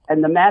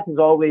 and the map is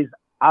always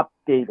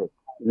updated.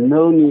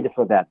 No need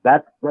for that.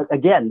 That's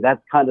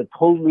kind of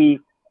totally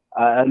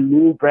a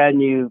brand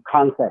new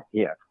concept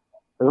here.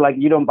 It's like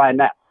you don't buy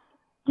maps,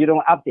 you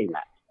don't update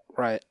maps.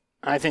 Right.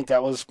 I think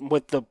that was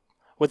with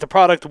the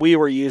product we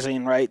were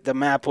using, right? The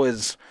map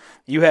was,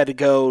 you had to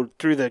go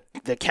through the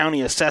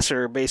county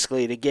assessor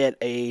basically to get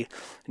a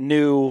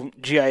new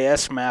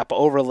GIS map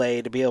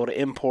overlay to be able to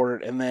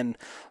import it. And then,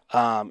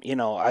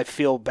 I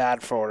feel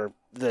bad for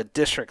the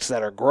districts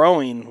that are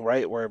growing,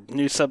 right, where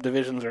new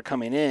subdivisions are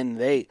coming in.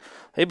 They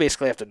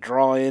basically have to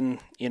draw in,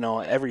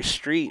 every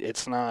street.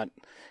 It's not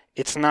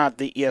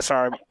the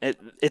ESR.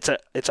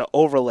 It's a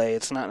overlay.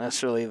 It's not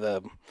necessarily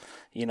the,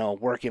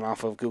 working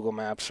off of Google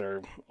Maps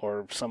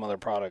or some other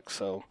product.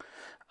 So,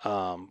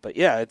 but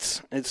yeah,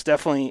 it's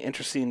definitely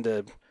interesting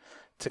to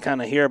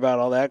kind of hear about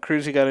all that.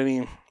 Cruz, you got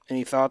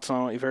any thoughts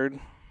on what you've heard?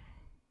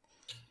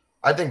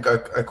 I think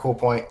a cool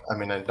point. I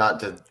mean, not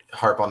to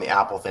harp on the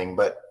Apple thing,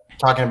 but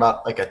talking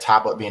about like a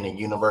tablet being a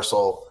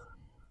universal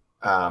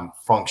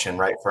function,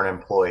 right, for an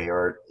employee,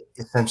 or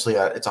essentially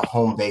it's a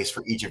home base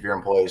for each of your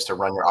employees to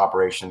run your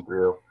operation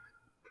through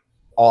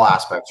all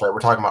aspects, right?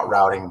 We're talking about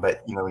routing,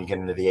 but when you get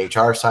into the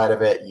HR side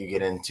of it, you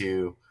get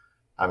into,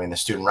 the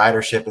student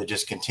ridership, it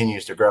just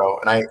continues to grow.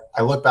 And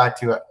I look back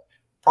to it,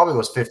 probably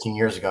was 15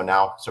 years ago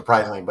now,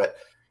 surprisingly, but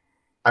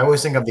I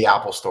always think of the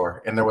Apple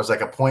store. And there was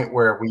like a point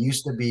where we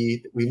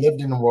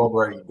lived in a world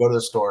where you'd go to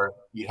the store,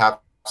 you'd have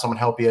someone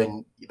help you,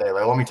 and they're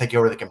like, let me take you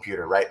over to the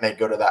computer, right? And they'd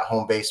go to that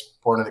home base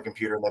port of the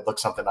computer and they'd look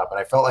something up. And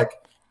I felt like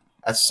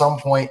at some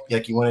point,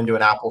 like you went into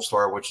an Apple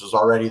store, which was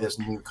already this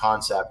new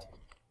concept,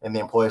 and the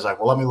employee's like,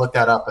 well, let me look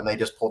that up. And they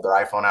just pulled their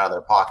iPhone out of their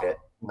pocket,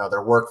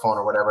 their work phone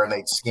or whatever, and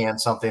they'd scan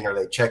something or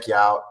they'd check you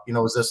out.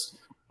 Was this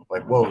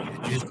like, whoa,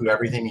 did you just do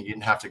everything? You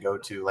didn't have to go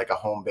to like a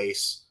home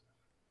base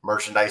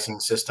merchandising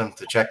system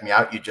to check me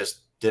out. You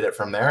just did it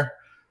from there.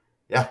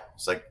 Yeah.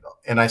 It's like,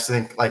 and I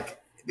think like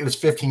it was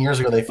 15 years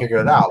ago they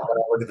figured it out. But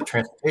I look at the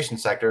transportation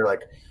sector,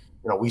 like,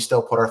 we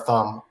still put our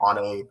thumb on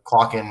a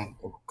clock in,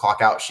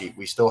 clock out sheet.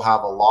 We still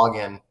have a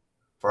login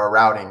for our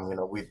routing.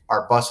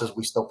 Our buses,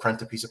 we still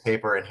print a piece of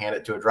paper and hand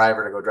it to a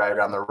driver to go drive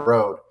down the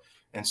road.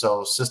 And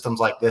so systems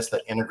like this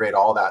that integrate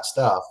all that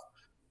stuff,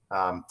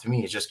 to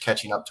me, is just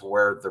catching up to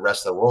where the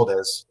rest of the world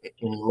is.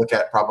 And you look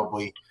at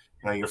probably,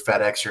 your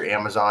FedEx, your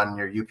Amazon,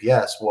 your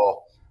UPS.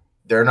 Well,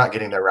 they're not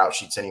getting their route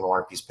sheets anymore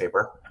on a piece of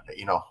paper.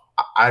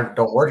 I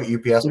don't work at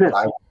UPS, but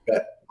I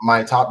bet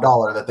my top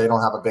dollar that they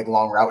don't have a big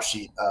long route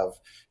sheet of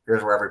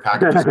here's where every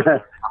package is.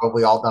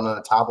 Probably all done on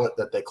a tablet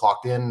that they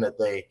clocked in, that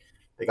they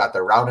got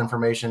their route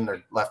information,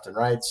 their left and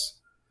rights,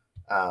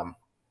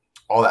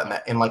 all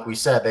that. And like we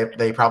said,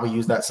 they probably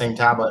use that same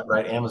tablet,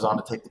 right? Amazon,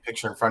 to take the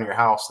picture in front of your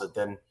house that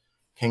then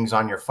hangs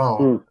on your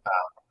phone.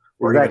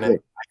 Or exactly. Even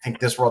I think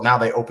this world now,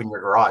 they open your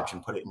garage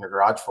and put it in your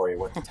garage for you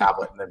with the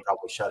tablet and then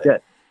probably shut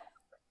it.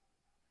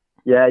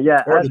 Yeah.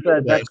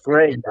 That's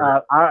great.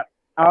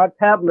 Our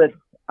tablet,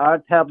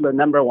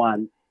 number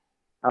one,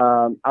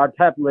 our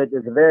tablet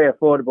is very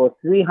affordable,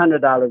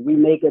 $300. We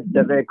make it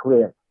very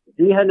clear.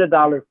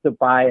 $300 to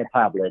buy a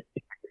tablet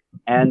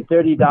and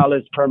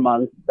 $30 per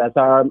month. That's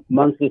our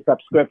monthly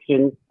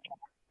subscription.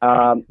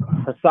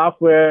 The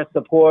software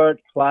support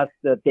plus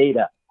the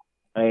data,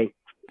 right?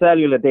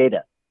 Cellular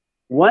data.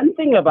 One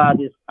thing about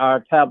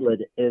our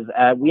tablet is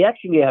we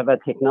actually have a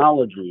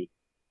technology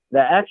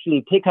that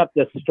actually pick up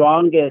the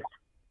strongest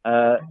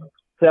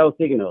cell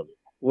signals,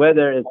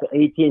 whether it's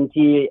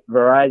AT&T,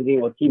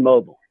 Verizon, or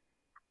T-Mobile.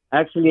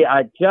 Actually,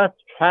 I just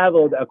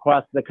traveled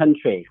across the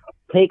country,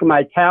 take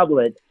my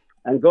tablet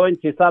and go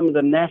into some of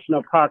the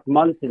national park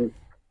mountains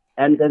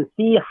and then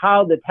see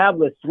how the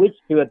tablet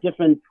switched to a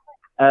different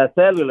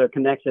cellular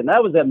connection.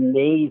 That was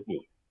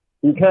amazing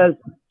because,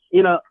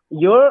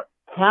 your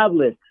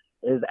tablet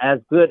is as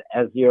good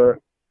as your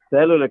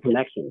cellular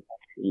connection.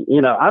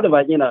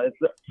 Otherwise,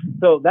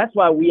 so that's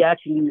why we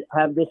actually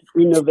have this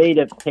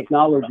innovative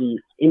technology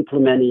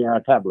implementing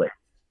our tablet.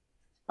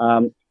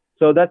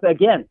 So that's,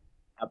 again,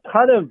 a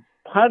part of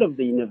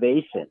the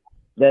innovation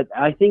that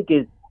I think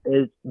is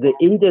the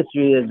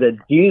industry is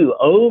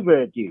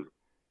overdue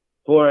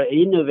for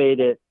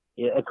innovative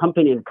a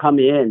company to come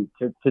in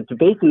to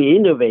basically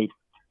innovate.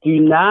 Do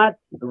not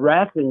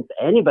reference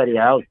anybody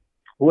else,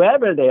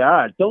 whoever they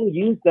are. Don't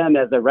use them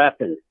as a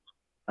reference,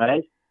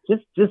 right?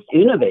 Just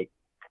innovate.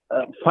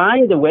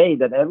 Find the way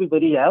that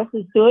everybody else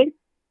is doing,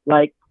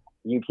 like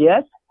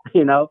UPS,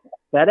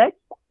 FedEx.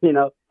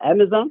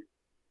 Amazon.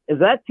 Is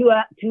that too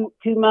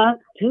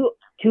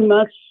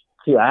much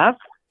to ask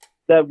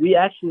that we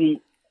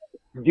actually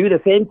do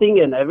the same thing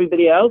and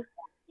everybody else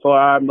for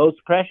our most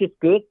precious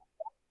good,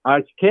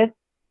 our kids?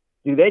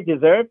 Do they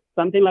deserve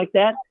something like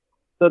that?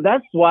 So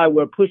that's why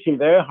we're pushing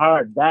very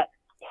hard. That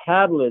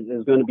tablet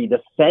is going to be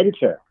the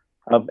center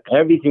of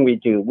everything we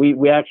do.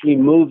 We actually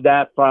move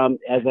that from,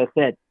 as I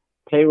said,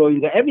 payroll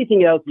into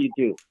everything else you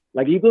do.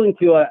 Like you go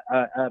into a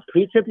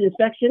pre-trip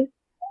inspection,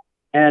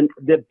 and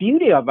the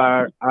beauty of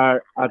our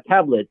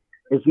tablet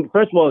is,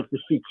 first of all,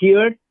 it's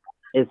secured,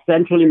 it's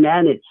centrally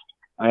managed,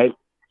 right?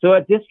 So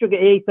a District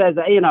A says,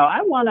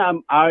 I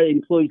want our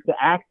employees to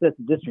access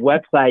this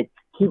website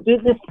to do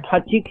this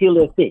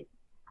particular thing.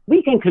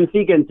 We can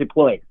configure and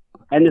deploy it,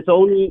 and it's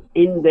only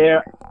in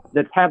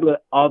the tablet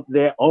of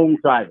their own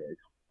drivers.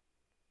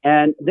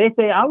 And they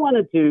say, I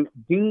wanted to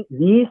do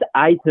these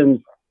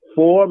items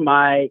for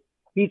my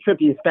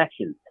pre-trip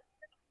inspections,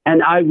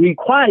 and I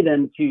require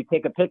them to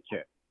take a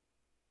picture.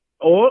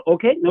 Or,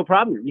 okay, no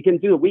problem. You can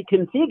do it. We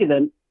configure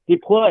them,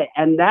 deploy,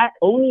 and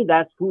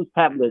that's whose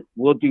tablet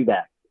will do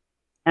that.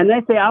 And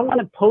they say, I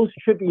want a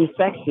post-trip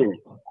inspection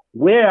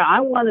where I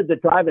wanted the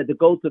driver to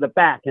go to the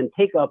back and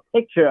take a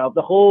picture of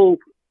the whole,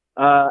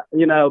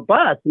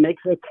 bus, make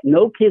sure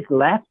no kids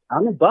left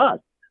on the bus.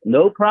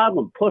 No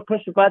problem.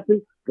 Push a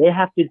button. They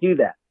have to do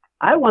that.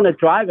 I want a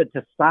driver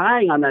to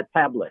sign on that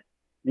tablet.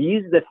 They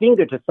use the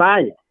finger to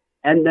sign it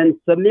and then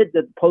submit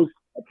the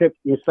post-trip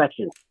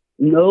inspection.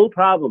 No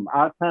problem.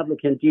 Our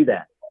tablet can do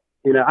that.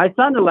 I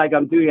sounded like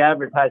I'm doing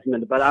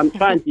advertisement, but I'm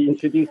trying to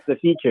introduce the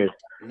features.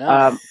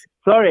 No.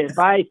 Sorry if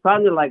I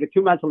sounded like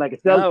too much like a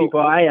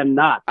salespeople. No. I am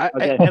not.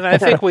 Okay. And I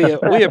think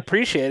we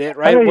appreciate it,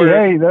 right?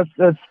 Hey,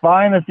 that's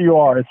fine if you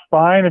are. It's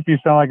fine if you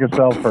sound like a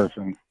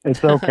salesperson.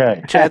 It's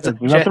okay. There's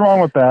nothing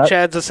wrong with that.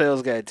 Chad's a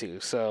sales guy too.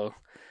 So,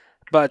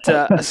 but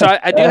so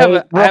I do have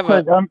a.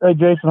 Hey,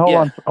 Jason,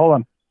 hold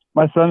on.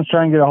 My son's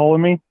trying to get a hold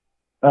of me.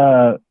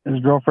 His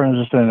girlfriend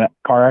is just in a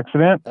car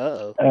accident.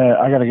 Uh-oh.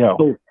 I gotta go.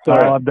 Oh,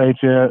 sorry. I'll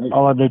update you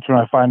when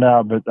I find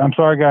out. But I'm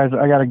sorry, guys.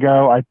 I gotta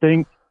go. I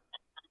think,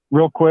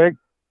 real quick,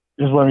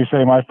 just let me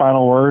say my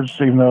final words,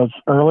 even though it's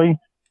early.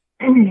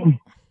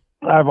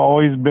 I've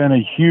always been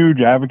a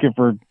huge advocate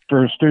for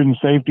student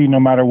safety, no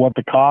matter what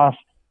the cost.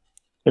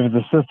 If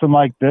it's a system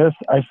like this,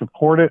 I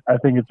support it. I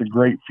think it's a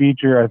great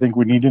feature. I think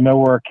we need to know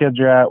where our kids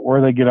are at, where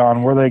they get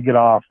on, where they get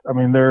off. I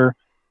mean, they're,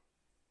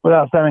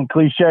 without sounding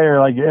cliche or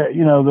like,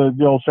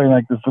 the old saying,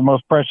 like, it's the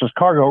most precious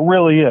cargo. It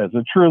really is.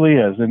 It truly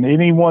is. And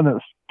anyone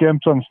that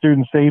skimps on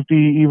student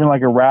safety, even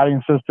like a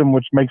routing system,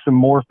 which makes them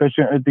more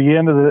efficient at the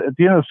end of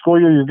the school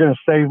year, you're going to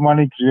save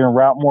money because you're going to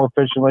route more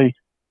efficiently,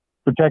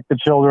 protect the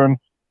children.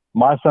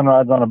 My son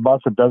rides on a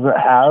bus that doesn't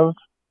have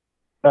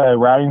a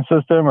routing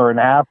system or an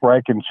app where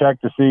I can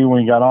check to see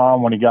when he got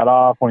on, when he got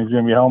off, when he's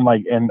going to be home.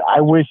 And I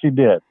wish he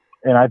did.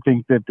 And I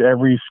think that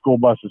every school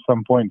bus at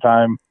some point in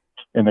time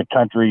in the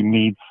country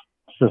needs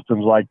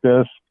systems like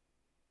this.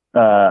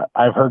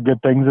 I've heard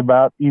good things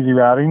about easy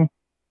routing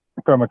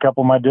from a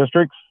couple of my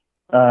districts.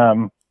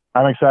 I'm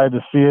excited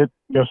to see it,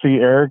 go see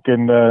Eric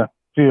and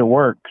see it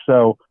work.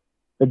 So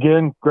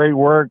again, great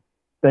work.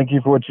 Thank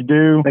you for what you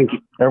do. Thank you.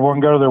 Everyone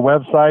go to their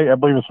website. I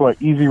believe it's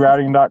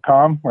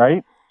easyrouting.com,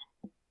 right?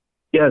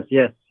 Yes.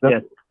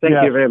 Thank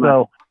you very much.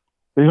 So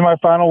these are my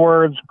final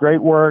words.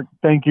 Great work.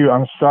 Thank you.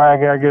 I'm sorry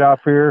I got to get off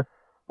here.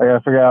 I got to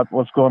figure out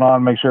what's going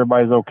on, make sure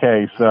everybody's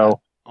okay. So,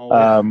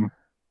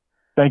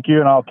 thank you,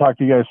 and I'll talk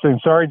to you guys soon.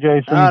 Sorry,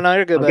 Jason. No,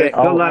 you're good. Okay,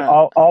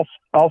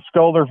 I'll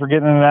scold her for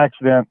getting in an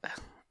accident.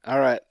 All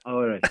right.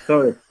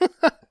 Sorry.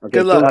 Okay,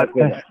 good luck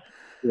with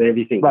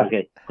everything. Bye.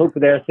 Okay. Hope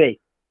they're safe.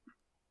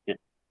 Yeah.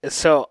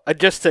 So,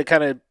 just to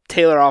kind of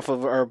tailor off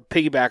of or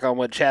piggyback on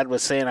what Chad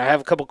was saying, I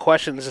have a couple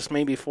questions, just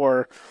maybe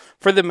for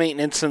the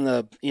maintenance and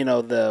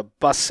the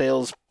bus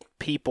sales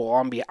people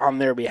on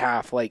their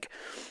behalf, like.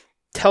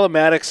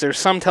 Telematics, there's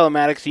some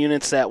telematics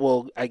units that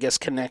will, I guess,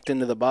 connect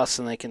into the bus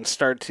and they can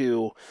start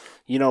to,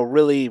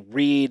 really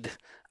read,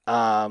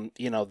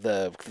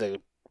 the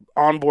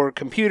onboard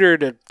computer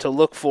to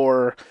look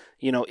for,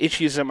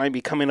 issues that might be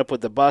coming up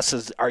with the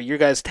buses. Are you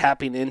guys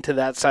tapping into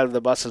that side of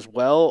the bus as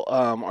well,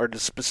 or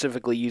just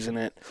specifically using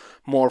it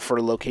more for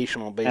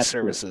locational-based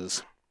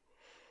services?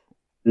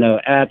 No,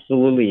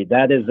 absolutely.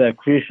 That is a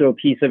crucial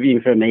piece of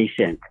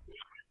information.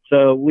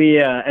 So we,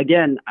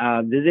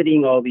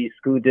 visiting all these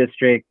school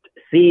districts,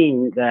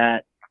 seeing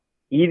that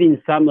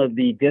even some of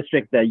the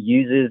districts that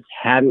users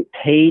haven't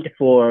paid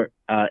for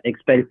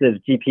expensive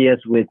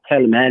GPS with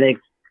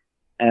telematics,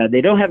 they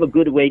don't have a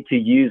good way to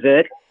use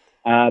it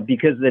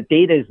because the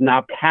data is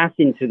not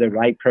passing to the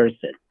right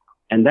person.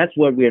 And that's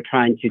what we're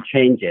trying to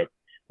change it.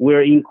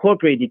 We're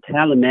incorporating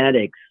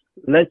telematics.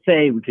 Let's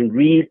say we can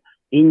read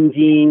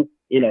engine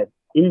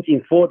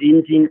fault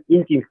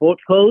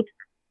code,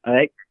 all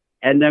right?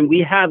 And then we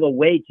have a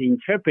way to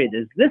interpret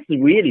this. This is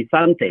really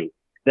something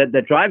that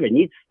the driver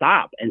needs to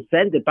stop and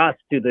send the bus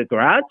to the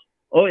garage,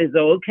 or is it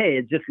okay?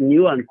 It's just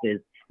nuances,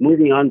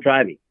 moving on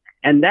driving.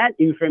 And that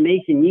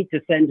information needs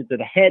to send it to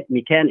the head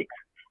mechanics.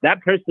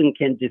 That person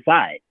can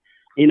decide.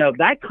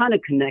 That kind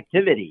of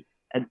connectivity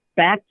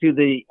back to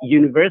the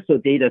universal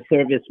data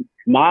service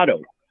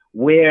model,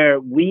 where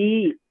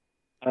we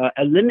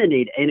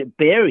eliminate any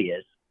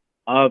barriers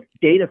of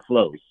data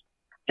flows.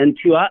 And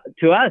to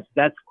us,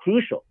 that's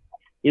crucial.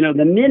 You know,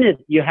 the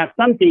minute you have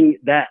something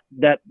that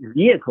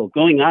vehicle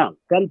going on,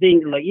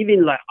 something like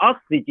even like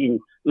oxygen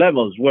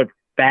levels were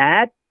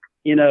bad,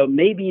 you know,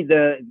 maybe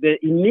the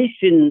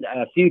emission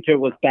filter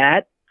was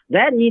bad,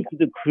 that needs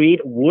to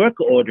create work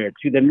order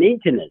to the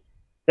maintenance.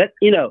 That,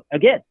 you know,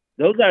 again,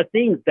 those are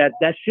things that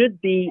should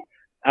be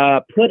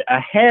put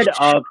ahead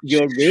of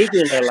your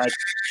regular, like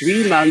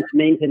 3-month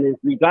maintenance,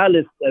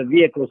 regardless of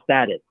vehicle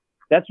status.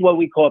 That's what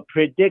we call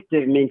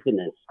predictive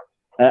maintenance.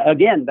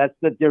 Again, that's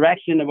the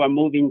direction that we're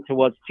moving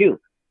towards too.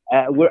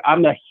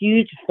 I'm a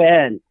huge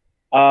fan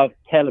of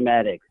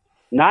telematics,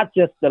 not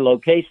just the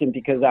location,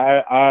 because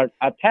our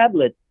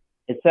tablet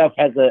itself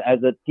has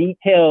a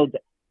detailed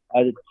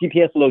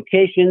GPS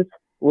locations.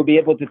 We'll be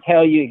able to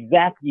tell you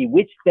exactly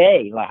which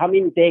day, like how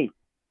many days,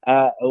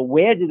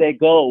 where do they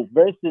go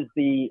versus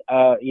the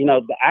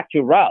the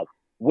actual route,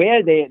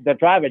 where the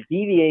driver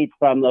deviates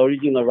from the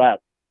original route.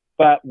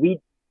 But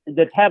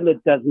the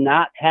tablet does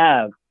not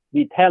have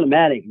the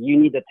telematics. You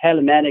need a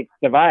telematics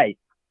device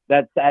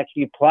that's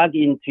actually plugged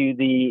into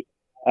the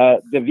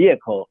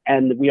vehicle,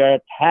 and we are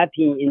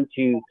tapping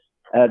into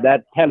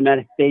that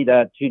telematics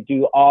data to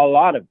do a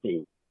lot of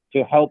things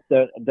to help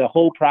the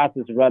whole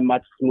process run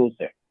much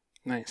smoother.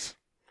 Nice.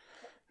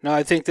 No,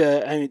 I think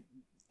the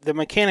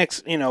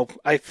mechanics, you know,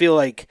 I feel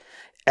like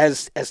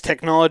as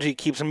technology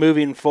keeps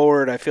moving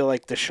forward, I feel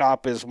like the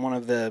shop is one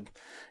of the,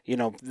 you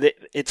know,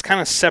 it's kind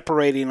of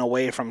separating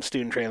away from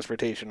student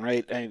transportation,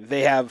 right?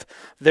 They have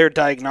their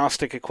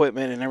diagnostic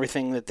equipment and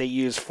everything that they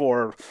use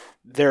for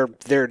their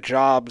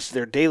jobs,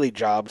 their daily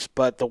jobs,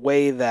 but the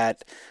way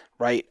that,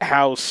 right,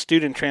 how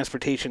student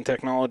transportation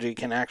technology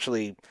can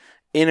actually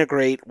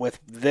integrate with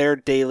their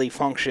daily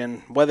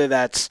function, whether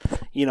that's,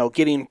 you know,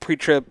 getting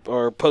pre-trip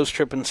or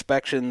post-trip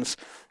inspections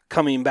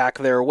coming back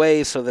their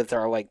way so that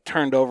they're like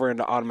turned over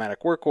into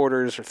automatic work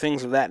orders or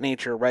things of that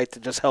nature, right,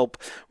 to just help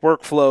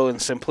workflow and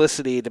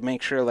simplicity to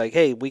make sure like,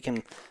 hey, we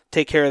can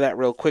take care of that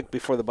real quick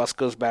before the bus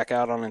goes back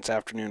out on its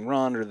afternoon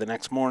run or the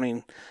next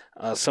morning,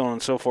 so on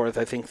and so forth.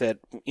 I think that,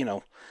 you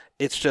know,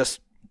 it's just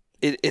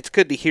it's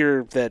good to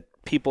hear that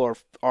people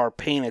are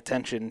paying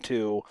attention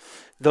to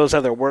those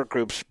other work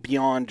groups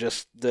beyond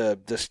just the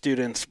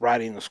students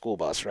riding the school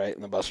bus, right,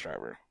 and the bus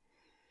driver.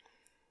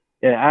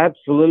 Yeah,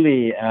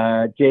 absolutely,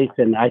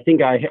 Jason. I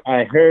think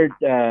I heard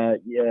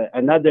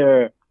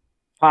another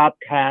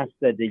podcast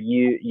that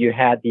you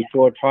had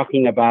before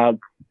talking about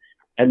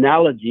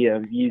analogy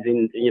of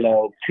using, you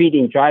know,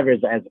 treating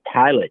drivers as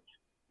pilots.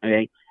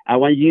 Okay, I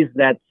want to use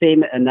that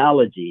same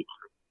analogy.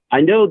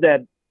 I know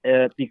that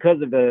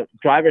because of the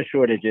driver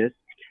shortages,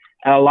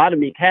 a lot of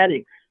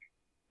mechanics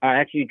are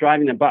actually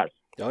driving a bus.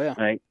 Oh yeah,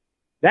 right.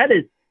 That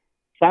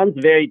sounds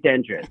very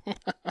dangerous.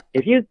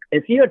 If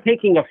you're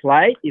taking a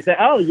flight, you say,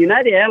 "Oh,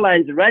 United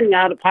Airlines is running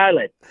out of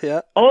pilots."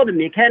 Yeah. All the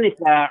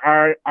mechanics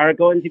are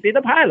going to be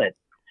the pilots,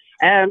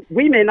 and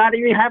we may not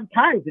even have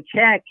time to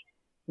check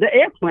the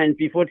airplanes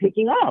before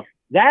taking off.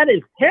 That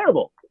is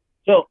terrible.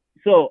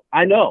 So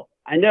I know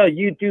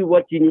you do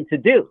what you need to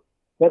do,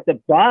 but the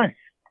bus,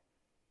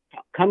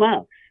 come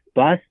on,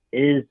 bus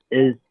is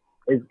a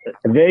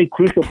very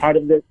crucial part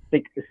of the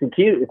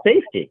security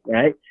safety,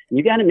 right?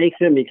 You got to make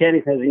sure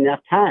mechanics has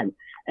enough time.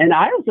 And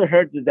I also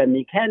heard that the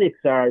mechanics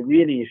are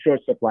really in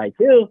short supply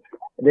too.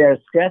 They're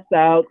stressed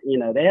out. You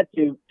know, they have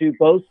to do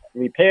both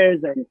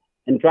repairs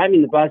and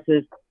driving the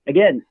buses.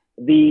 Again,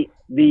 the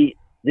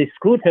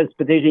school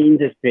transportation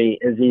industry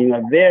is in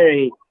a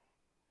very,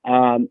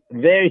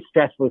 very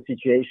stressful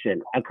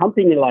situation. A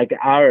company like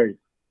ours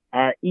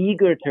are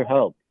eager to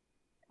help.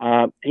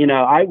 You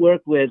know, I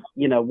work with,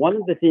 you know, one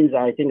of the things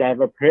I think I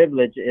have a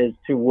privilege is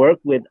to work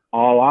with a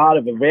lot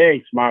of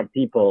very smart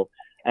people,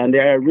 and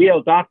they're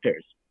real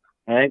doctors,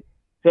 right?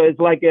 So it's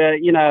like,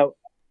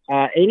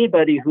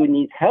 anybody who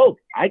needs help,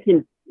 I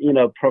can, you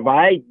know,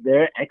 provide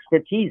their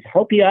expertise,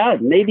 help you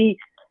out. Maybe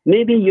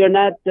you're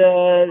not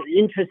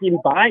interested in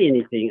buying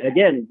anything.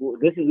 Again,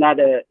 this is not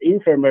an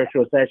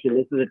infomercial session.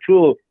 This is a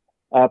true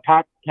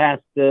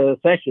podcast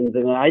session.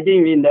 And I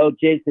didn't even know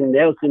Jason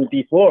Nelson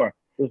before.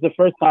 It was the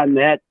first time I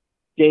met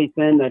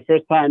Jason, the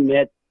first time I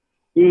met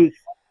Bruce,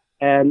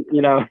 and,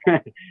 you know,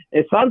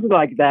 it sounds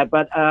like that,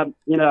 but,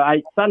 you know,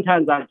 I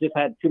just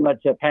had too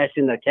much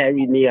passion that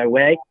carried me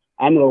away.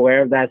 I'm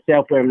aware of that.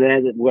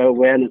 Self-awareness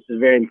is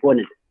very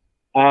important.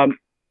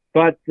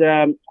 But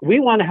we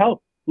want to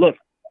help. Look,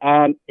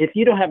 if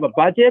you don't have a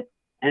budget,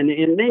 and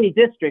in many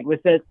districts, we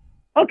said,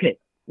 okay,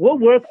 we'll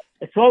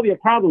solve your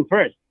problem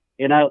first.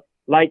 You know,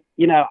 like,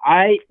 you know,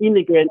 I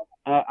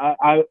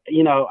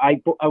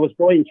was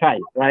born in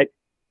China, right?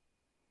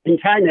 In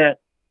China,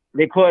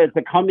 they call it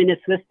the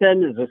communist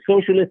system, it's a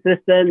socialist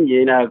system,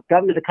 you know,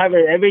 government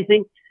covers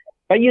everything.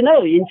 But, you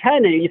know, in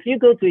China, if you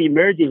go to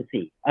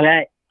emergency,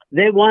 okay,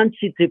 they want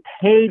you to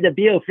pay the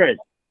bill first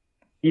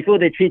before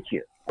they treat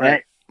you,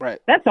 right? Right.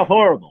 That's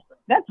horrible.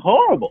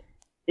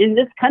 In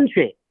this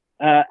country,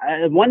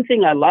 one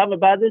thing I love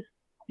about this,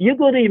 You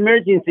go to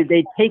emergency,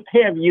 they take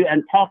care of you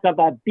and talk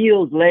about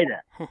bills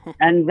later.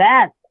 And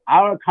that's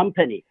our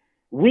company.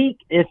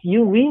 If you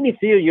really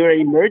feel you're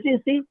an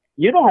emergency,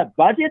 you don't have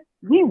budget,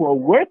 we will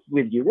work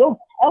with you. We'll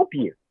help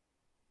you.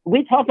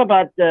 We talk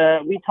about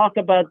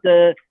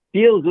the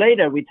bills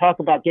later. We talk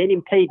about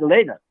getting paid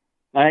later,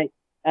 right?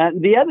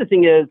 And the other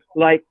thing is,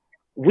 like,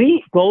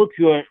 we go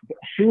to a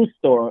shoe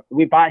store,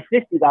 we buy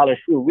 $50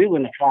 shoe, we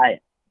want to try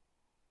it.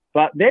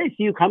 But very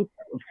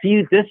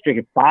few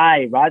districts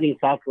buy routing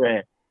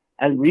software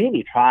and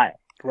really try it.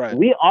 Right.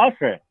 We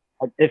offer,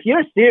 if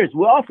you're serious,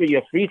 we offer you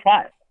a free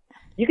trial.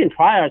 You can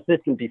try our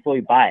system before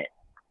you buy it.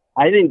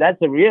 I think that's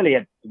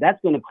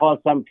going to cause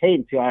some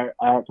pain to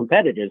our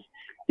competitors,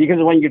 because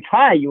when you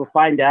try, you will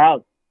find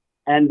out,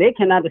 and they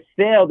cannot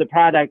sell the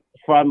product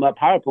from a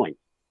PowerPoint.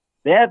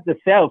 They have to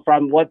sell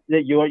from what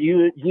your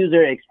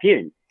user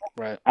experience.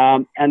 Right.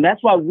 And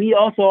that's why we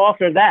also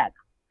offer that.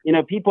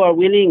 People are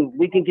willing,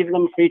 we can give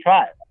them a free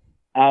trial.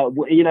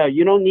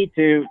 You don't need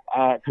to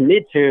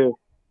commit to,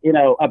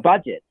 a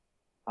budget.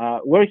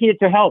 We're here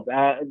to help.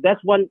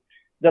 That's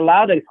the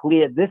loud and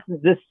clear.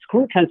 This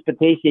school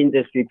transportation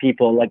industry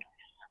people like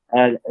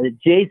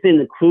Jason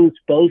and Cruz,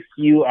 both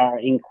you are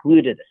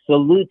included.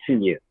 Salute to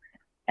you.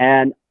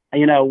 And,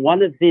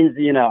 one of the things,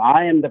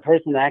 I am the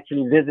person that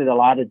actually visit a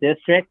lot of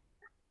districts.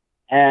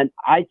 And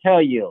I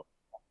tell you,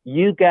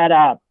 you get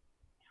up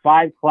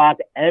 5 o'clock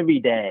every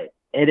day.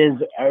 It is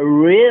a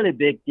really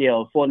big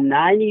deal for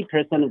 90%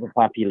 of the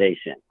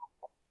population.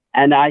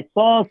 And I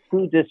saw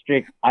school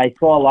districts, I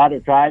saw a lot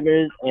of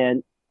drivers,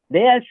 and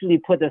they actually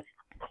put a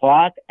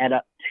clock at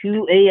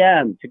 2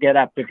 a.m. to get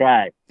up to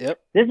drive. Yep.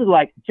 This is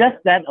like just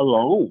that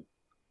alone.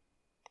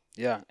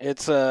 Yeah,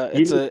 it's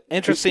a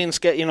interesting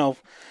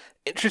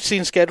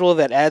interesting schedule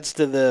that adds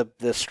to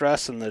the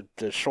stress and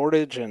the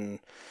shortage and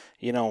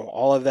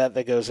all of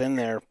that goes in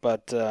there.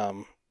 But I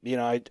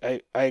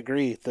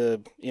agree.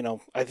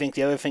 I think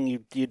the other thing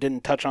you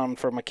didn't touch on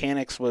for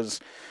mechanics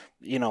was,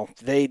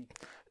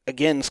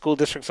 school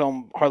districts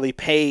don't hardly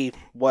pay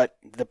what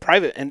the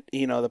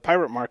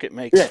private market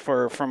makes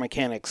for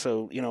mechanics.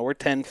 So, we're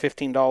 $10,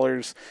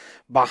 $15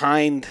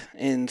 behind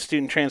in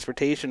student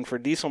transportation for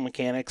diesel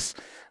mechanics,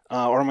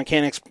 or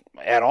mechanics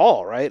at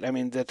all, right? I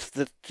mean, that's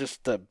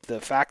just the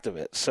fact of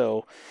it.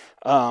 So,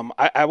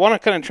 I want to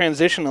kind of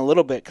transition a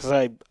little bit because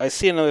I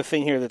see another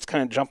thing here that's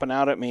kind of jumping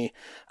out at me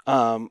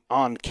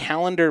on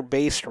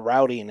calendar-based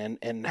routing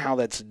and how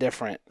that's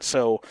different.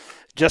 So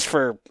just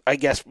for, I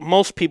guess,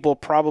 most people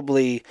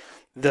probably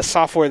the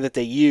software that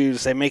they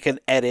use, they make an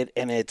edit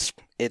and it's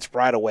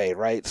right away,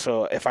 right?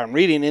 So if I'm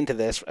reading into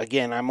this,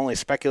 again, I'm only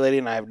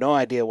speculating. I have no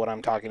idea what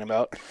I'm talking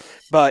about.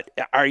 But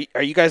are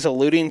you guys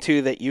alluding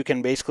to that you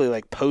can basically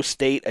like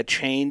post-date a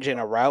change in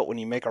a route when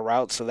you make a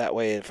route, so that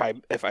way if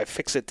I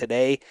fix it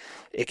today,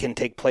 it can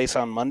take place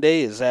on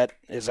Monday? Is that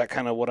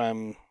kind of what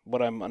I'm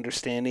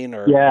understanding,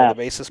 or the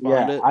basis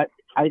behind it?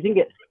 I think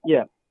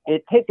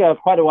it takes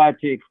quite a while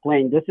to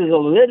explain. This is a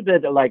little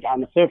bit like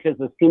on the surface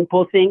a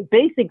simple thing.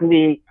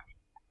 Basically,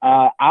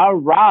 our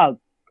route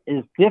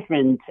is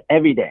different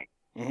every day.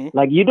 Mm-hmm.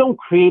 Like you don't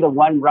create a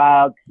one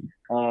route,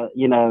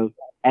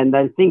 and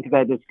then think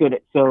that it's good.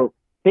 So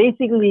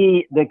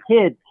basically, the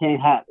kids can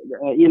have,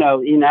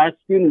 in our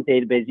student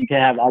database, you can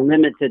have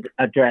unlimited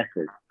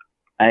addresses.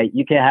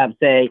 You can have,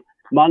 say,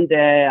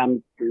 Monday,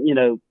 I'm,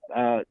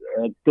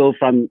 go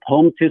from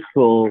home to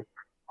school,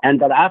 and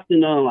that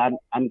afternoon,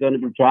 I'm going to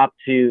be dropped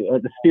to,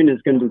 the student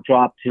is going to be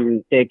dropped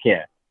to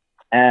daycare,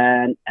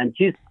 and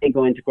Tuesday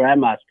going to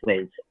grandma's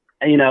place.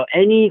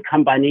 Any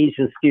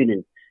combination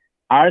student,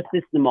 our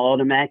system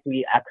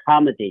automatically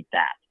accommodate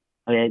that.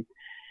 Okay,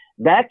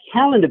 that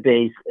calendar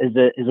base is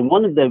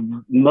one of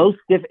the most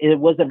it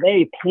was a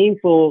very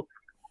painful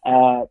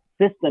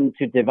system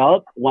to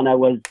develop when I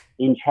was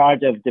in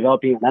charge of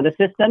developing another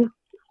system.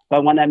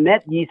 But when I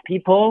met these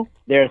people,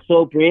 they're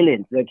so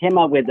brilliant. They came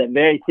up with a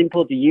very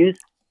simple to use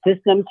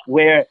systems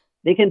where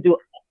they can do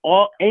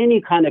any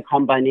kind of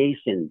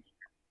combinations.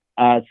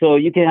 So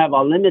you can have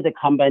unlimited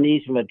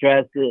combination of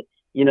addresses,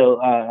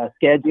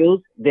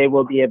 schedules. They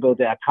will be able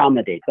to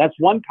accommodate. That's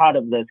one part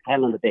of this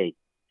calendar base.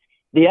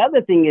 The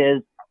other thing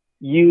is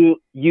you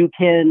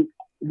can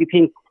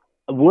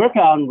work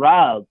on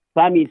routes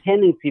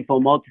simultaneously for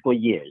multiple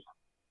years.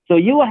 So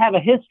you will have a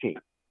history.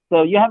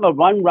 So you have a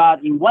one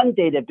route in one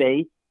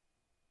database.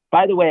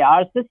 By the way,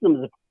 our system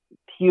is a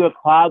pure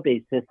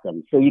cloud-based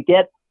system. So you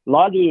get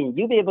log in,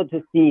 you'll be able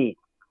to see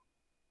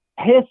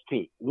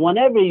history.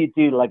 Whenever you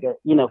do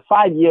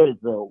 5 years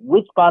ago,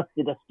 which bus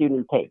did a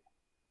student take?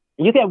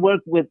 You can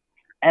work with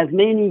as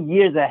many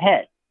years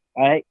ahead,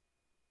 right?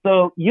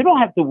 So you don't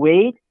have to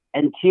wait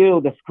until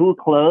the school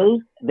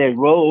closed, they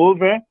roll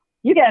over.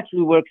 You can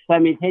actually work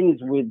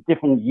simultaneously with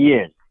different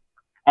years.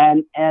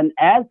 And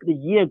as the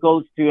year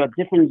goes to a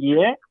different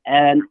year,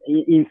 and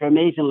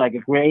information like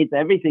grades,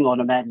 everything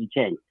automatically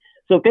change.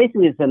 So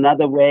basically, it's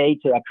another way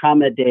to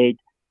accommodate,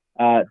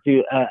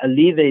 to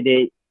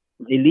alleviate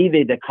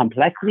the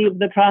complexity of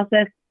the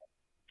process.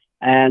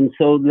 And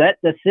so let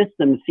the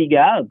system figure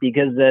out,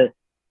 because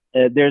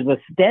there's a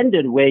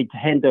standard way to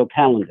handle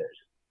calendars.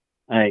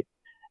 right?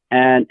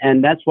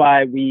 And that's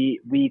why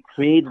we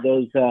create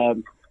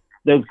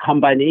those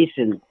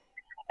combinations.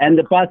 And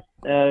the bus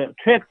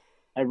trip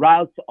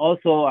routes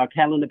also are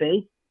calendar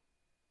based,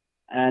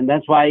 and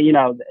that's why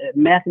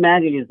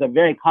mathematically is a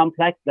very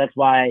complex. That's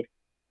why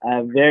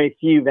very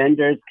few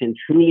vendors can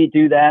truly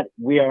do that.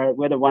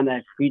 We're the one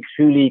that's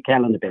truly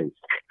calendar based.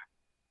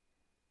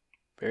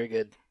 Very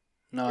good.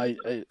 No,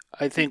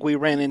 I think we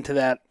ran into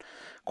that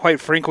quite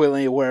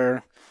frequently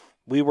where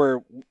we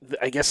were,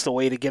 I guess the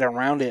way to get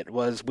around it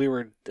was we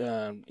were,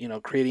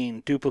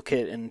 creating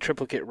duplicate and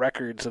triplicate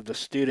records of the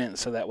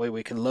students so that way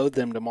we could load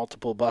them to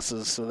multiple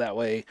buses. So that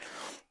way,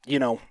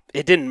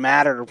 it didn't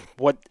matter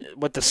what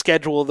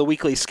the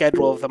weekly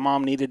schedule, if the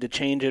mom needed to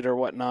change it or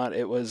whatnot.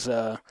 It was,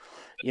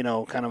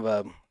 kind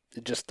of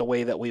just the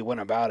way that we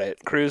went about it.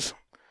 Cruz?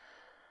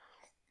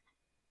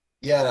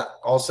 Yeah,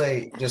 I'll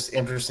say just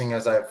interesting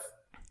as I've,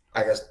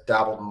 I guess,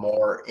 dabbled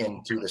more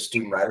into the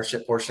student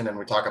ridership portion, and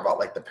we talk about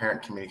like the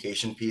parent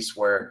communication piece,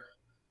 where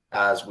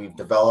as we've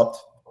developed,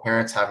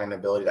 parents having the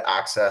ability to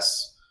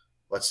access,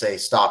 let's say,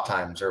 stop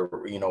times or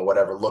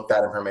whatever, look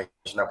that information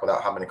up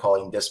without having to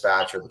call in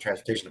dispatch or the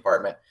transportation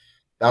department.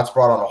 That's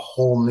brought on a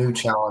whole new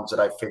challenge that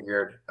I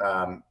figured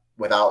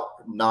without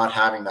not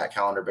having that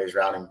calendar-based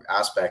routing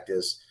aspect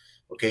is,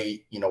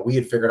 okay, we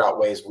had figured out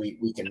ways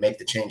we can make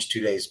the change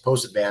 2 days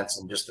post advance,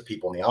 and just the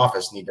people in the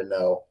office need to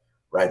know,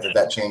 right,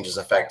 that change is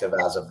effective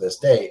as of this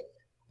date.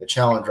 The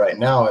challenge right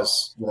now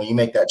is, you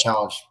make that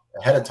challenge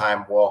ahead of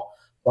time. Well,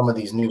 some of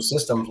these new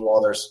systems,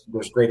 while there's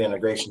great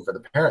integration for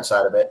the parent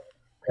side of it,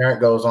 parent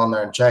goes on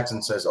there and checks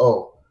and says,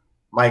 oh,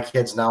 my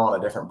kid's now on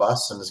a different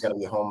bus and is going to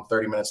be home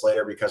 30 minutes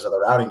later because of the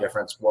routing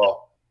difference.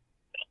 Well,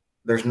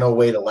 there's no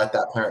way to let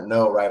that parent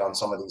know, right, on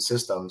some of these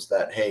systems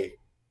that, hey,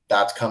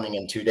 that's coming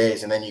in 2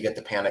 days. And then you get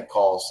the panic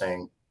call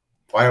saying,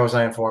 why was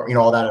I informed?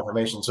 All that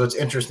information. So it's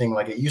interesting.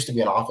 Like, it used to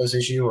be an office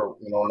issue, or,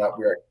 not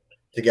we were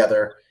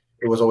together.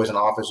 It was always an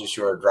office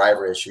issue or a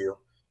driver issue.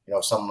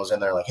 If someone was in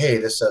there like, hey,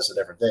 this says a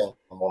different thing.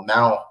 Well,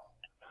 now,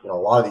 a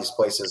lot of these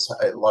places,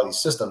 a lot of these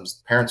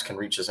systems, parents can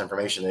reach this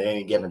information at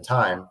any given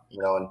time,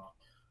 and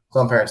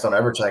some parents don't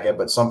ever check it,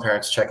 but some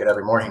parents check it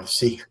every morning to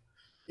see,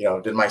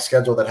 did my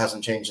schedule that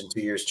hasn't changed in 2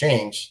 years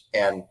change?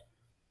 And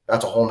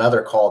that's a whole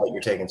nother call that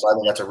you're taking. So I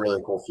think that's a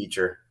really cool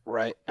feature.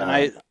 Right. And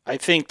I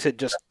think to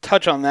just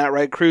touch on that,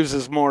 right, Cruz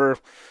is more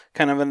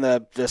kind of in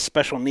the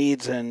special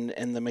needs and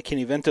the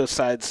McKinney-Vento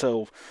side.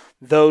 So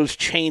those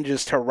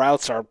changes to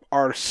routes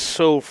are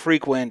so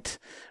frequent,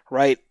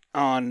 right,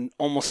 on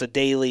almost a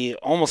daily,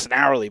 almost an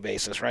hourly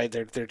basis, right?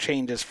 They're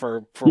changes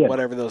for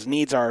whatever those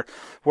needs are,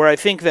 where I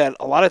think that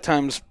a lot of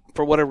times,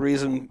 for whatever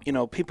reason,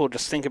 people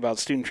just think about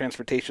student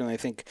transportation. They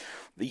think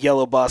the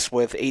yellow bus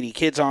with 80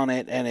 kids on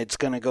it, and it's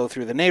going to go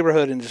through the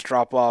neighborhood and just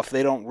drop off.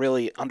 They don't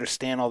really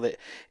understand all the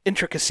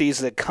intricacies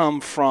that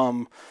come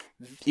from,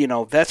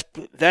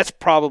 that's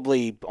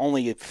probably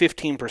only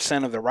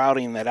 15% of the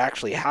routing that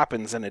actually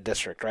happens in a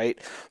district, right?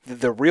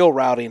 The real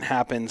routing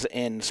happens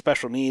in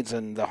special needs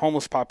and the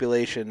homeless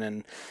population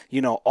and,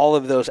 all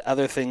of those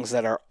other things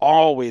that are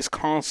always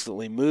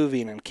constantly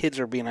moving, and kids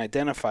are being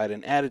identified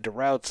and added to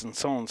routes and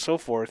so on and so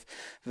forth.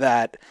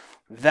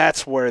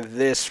 That's where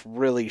this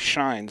really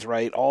shines,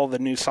 right? All the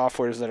new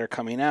softwares that are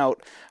coming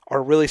out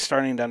are really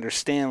starting to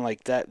understand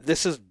like that.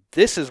 This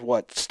is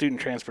what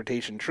student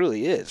transportation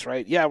truly is,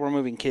 right? Yeah, we're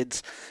moving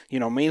kids,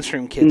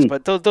 mainstream kids,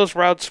 but those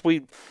routes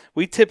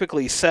we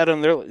typically set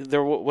them.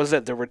 There was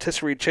that the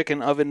rotisserie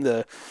chicken oven,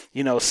 the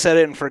set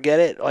it and forget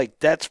it. Like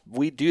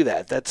we do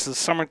that. That's the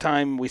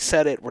summertime. We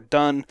set it. We're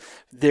done.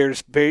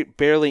 There's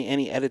barely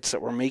any edits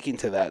that we're making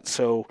to that.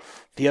 So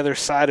the other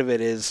side of it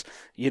is,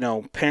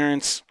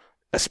 parents,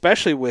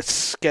 especially with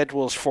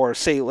schedules for,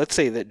 let's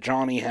say that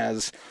Johnny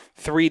has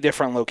 3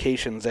 different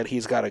locations that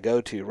he's got to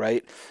go to,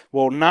 right?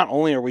 Well, not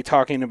only are we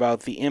talking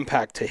about the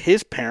impact to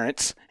his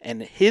parents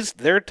and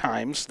their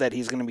times that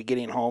he's going to be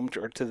getting home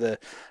or to the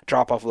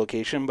drop-off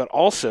location, but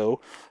also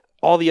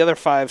all the other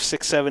 5,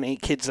 6, 7,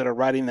 8 kids that are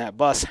riding that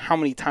bus, how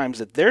many times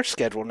that their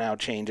schedule now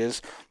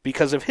changes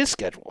because of his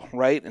schedule,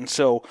 right? And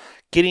so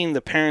getting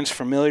the parents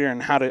familiar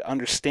and how to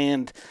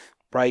understand,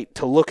 right,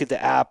 to look at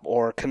the app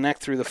or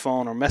connect through the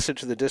phone or message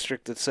to the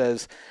district that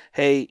says,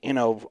 hey,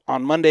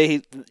 on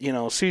Monday,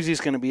 Susie's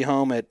going to be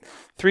home at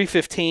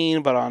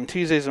 3:15, but on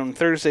Tuesdays and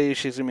Thursdays,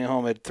 she's going to be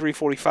home at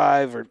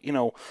 3:45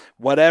 or,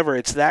 whatever.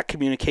 It's that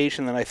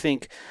communication that I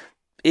think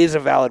is a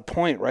valid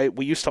point, right?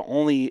 We used to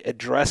only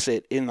address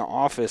it in the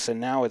office, and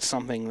now it's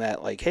something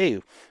that like,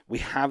 hey, we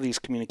have these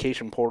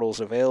communication portals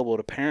available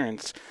to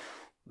parents.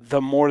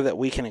 The more that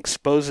we can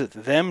expose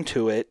them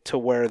to it to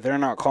where they're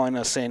not calling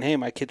us saying, hey,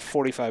 my kid's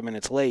 45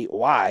 minutes late.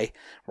 Why?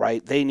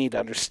 Right? They need to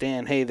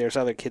understand, hey, there's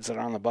other kids that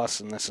are on the bus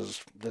and this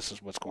is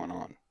what's going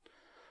on.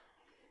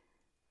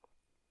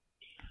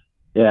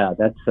 Yeah,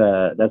 that's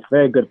a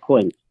very good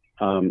point.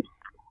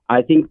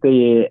 I think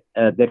the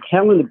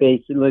calendar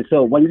based,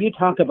 so when you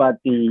talk about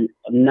the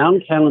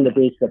non-calendar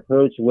based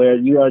approach where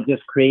you are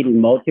just creating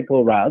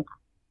multiple routes,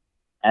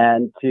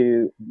 and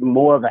to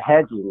more of a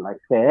hedging, like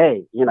say,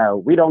 hey,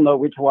 we don't know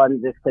which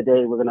one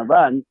today we're going to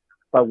run,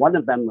 but one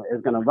of them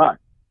is going to run.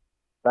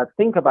 But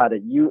think about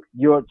it.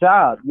 Your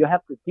job, you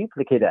have to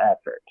duplicate the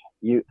effort.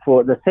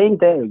 For the same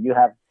day, you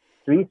have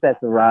 3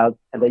 sets of routes,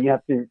 and then you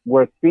have to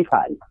work 3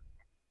 times.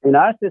 In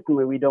our system,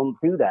 we don't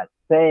do that.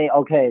 Say,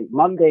 okay,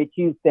 Monday,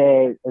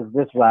 Tuesday is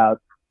this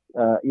route.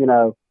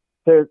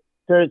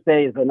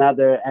 Thursday is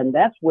another, and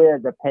that's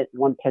where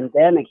when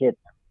pandemic hit,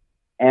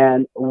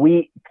 and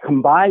we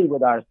combined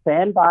with our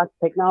sandbox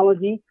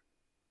technology,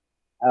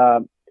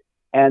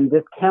 and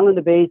this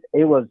calendar base,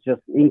 it was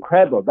just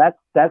incredible. That's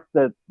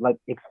the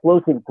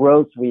explosive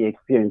growth we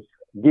experienced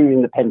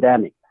during the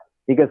pandemic,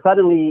 because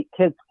suddenly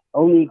kids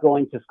only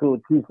going to school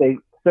Tuesday,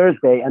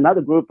 Thursday,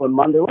 another group on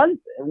Monday,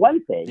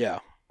 Wednesday. Yeah.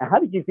 And how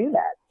did you do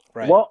that?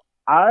 Right. Well,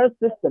 our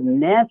system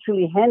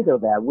naturally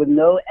handled that with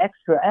no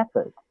extra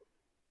effort.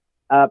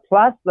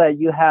 Plus,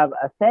 you have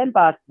a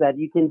sandbox that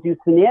you can do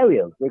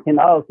scenarios. You can,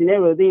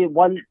 scenario D,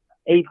 1,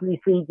 A,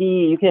 B, C, D.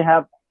 You can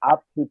have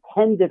up to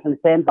 10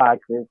 different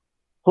sandboxes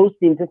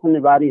hosting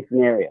different routing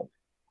scenarios.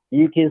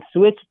 You can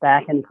switch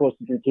back and forth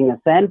between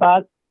a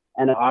sandbox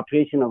and an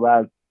operational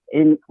route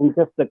in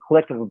just a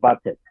click of a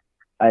button.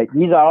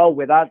 These are all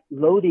without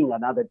loading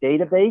another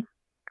database.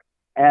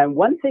 And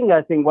one thing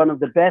I think one of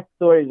the best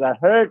stories I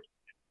heard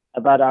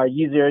about our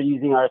user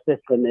using our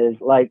system is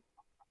one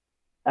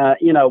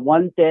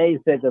day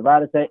the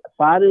router said,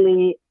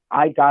 finally,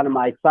 I got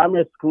my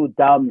summer school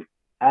done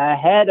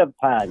ahead of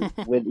time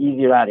with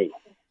easy routing.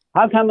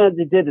 How come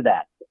they did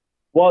that?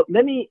 Well,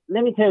 let me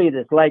tell you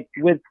this.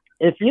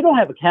 If you don't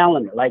have a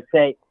calendar,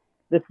 say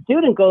the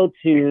student go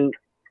to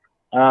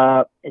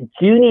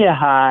junior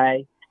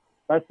high,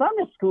 but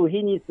summer school,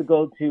 he needs to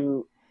go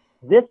to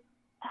this,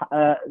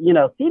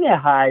 senior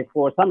high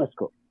for summer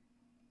school.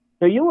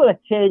 So you will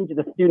change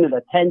the student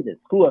attendance,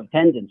 school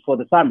attendance for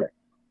the summer.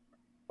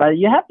 But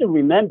you have to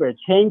remember,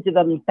 change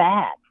them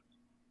fast.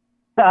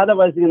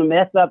 Otherwise, you're going to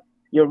mess up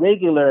your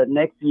regular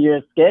next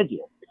year's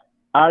schedule.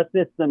 Our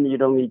system, you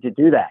don't need to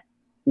do that,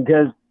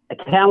 because a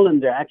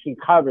calendar actually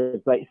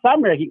covers,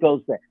 summer, he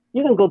goes there.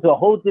 You can go to a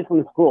whole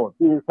different school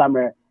in the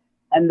summer.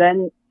 And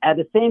then at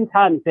the same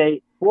time,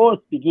 say, fourth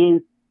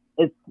begins,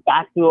 it's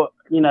back to,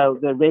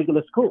 the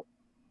regular school.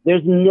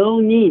 There's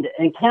no need.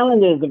 And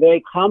calendar is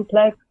very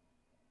complex,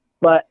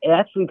 but it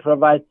actually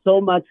provides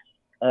so much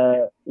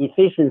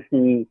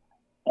efficiency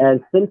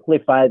and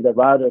simplify the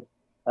router's,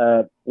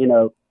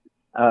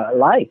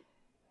 life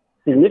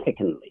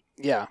significantly.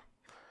 Yeah.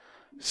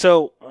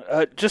 So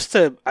I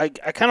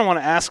kind of want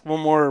to ask one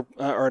more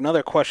or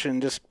another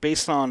question, just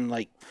based on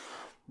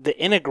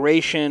the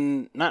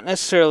integration, not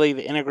necessarily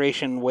the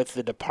integration with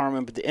the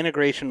department, but the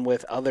integration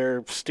with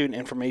other student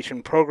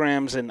information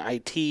programs and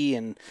IT.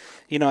 And,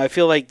 I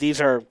feel like these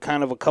are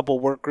kind of a couple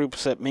work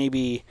groups that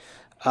maybe,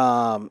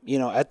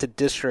 at the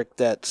district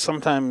that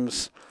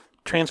sometimes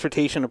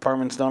transportation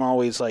departments don't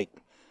always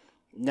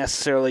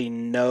necessarily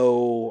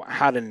know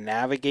how to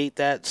navigate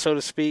that, so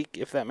to speak,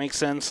 if that makes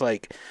sense.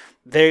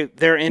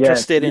 They're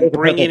interested in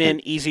bringing in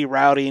easy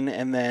routing,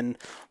 and then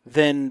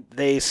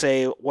they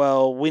say,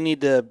 well, we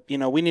need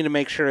to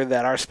make sure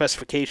that our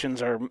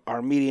specifications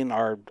are meeting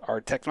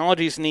our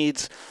technology's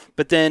needs.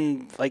 But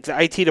then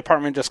the IT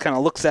department just kind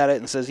of looks at it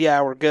and says,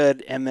 yeah, we're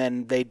good. And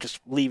then they just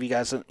leave you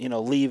guys,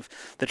 leave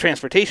the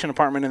transportation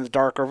department in the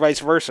dark, or vice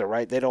versa,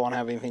 right? They don't want to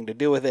have anything to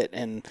do with it.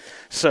 And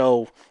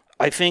so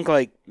I think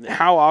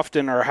how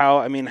often or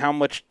how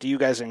much do you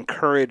guys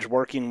encourage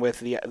working with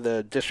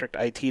the district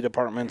IT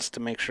departments to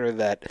make sure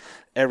that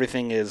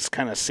everything is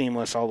kind of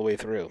seamless all the way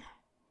through?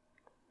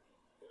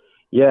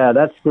 Yeah,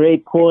 that's a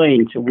great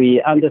point.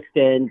 We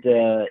understand,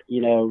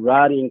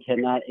 routing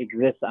cannot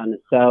exist on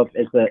itself.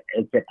 It's a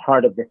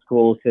part of the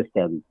school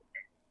system.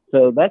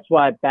 So that's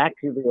why, back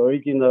to the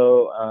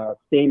original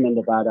statement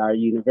about our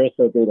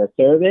universal data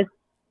service,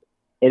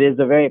 it is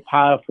a very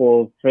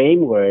powerful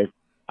framework.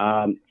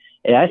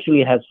 It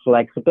actually has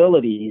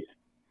flexibilities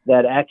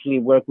that actually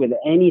work with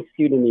any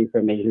student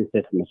information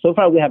system. So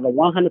far, we have a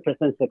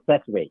 100%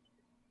 success rate.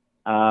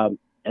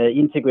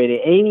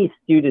 Integrated any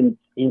student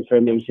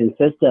information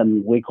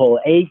system, we call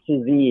A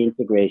to Z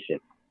integration.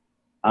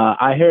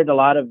 I heard a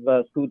lot of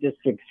school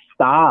districts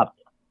stop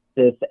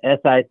this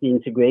SIC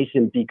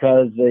integration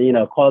because,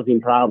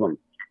 causing problems.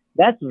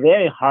 That's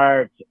very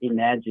hard to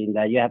imagine,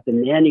 that you have to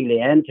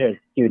manually enter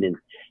students,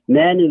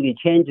 manually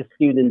change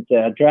student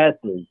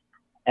addresses,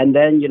 and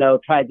then,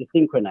 try to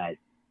synchronize.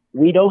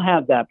 We don't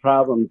have that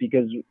problem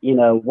because,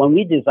 when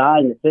we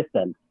design the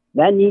system,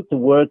 that needs to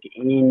work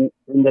in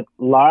the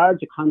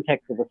large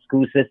context of a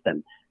school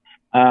system.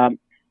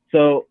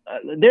 So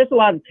there's a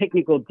lot of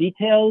technical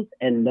details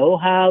and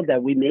know-how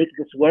that we make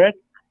this work,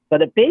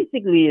 but it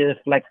basically is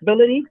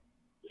flexibility.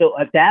 So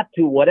adapt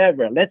to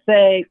whatever. Let's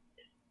say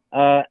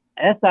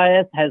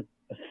SIS has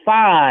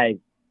 5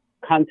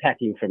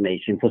 contact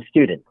information for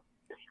students,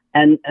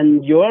 and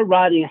your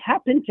routing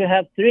happen to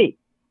have 3.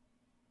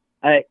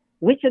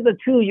 Which of the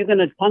 2 you're going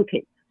to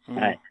truncate?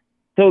 Right?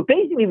 So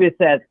basically we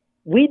said,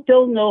 we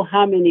don't know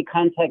how many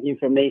contact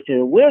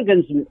information. We're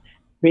going to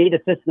create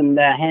a system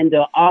that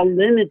handle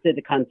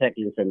unlimited contact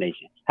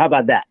information. How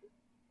about that?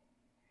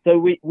 So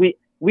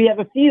we have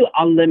a few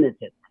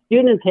unlimited.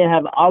 students can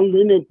have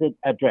unlimited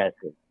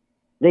addresses.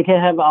 They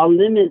can have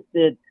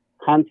unlimited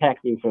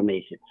contact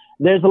information.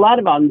 There's a lot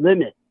of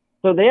unlimited.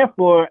 So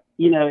therefore,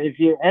 if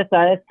your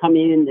SIS come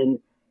in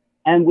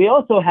and we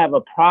also have a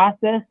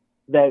process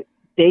that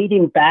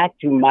dating back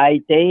to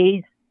my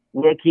days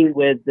working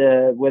with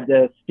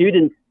the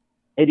student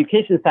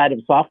education side of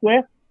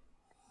software,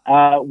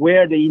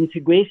 where the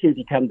integration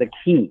becomes the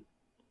key.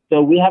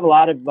 So we have a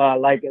lot of,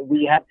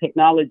 we have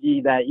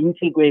technology that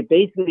integrate,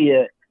 basically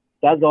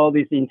does all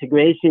this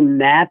integration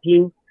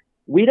mapping.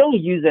 We don't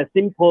use a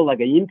simple, like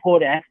an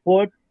import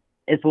export.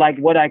 It's like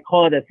what I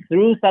call it,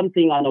 through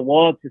something on the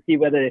wall to see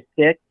whether it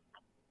sticks.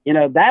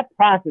 That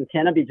process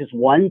cannot be just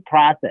one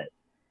process.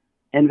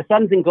 And if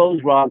something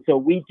goes wrong, so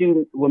we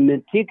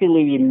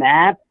meticulously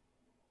map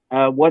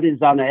what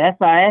is on the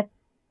SIS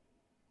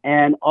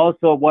and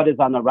also what is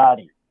on the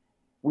routing.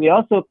 We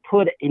also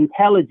put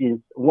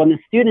intelligence when the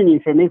student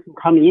information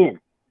coming in.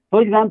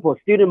 For example,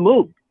 student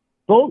moved,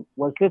 boom,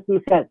 what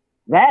system says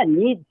that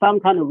needs some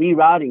kind of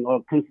rerouting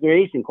or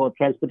consideration called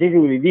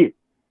transportation review.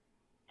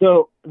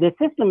 So the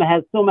system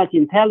has so much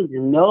intelligence,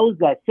 knows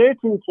that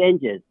certain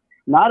changes,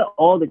 not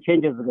all the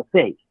changes are the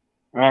same,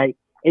 right?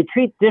 It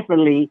treats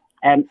differently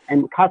and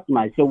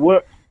customized. So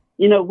we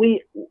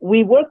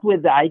work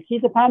with the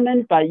IT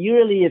department, but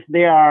usually if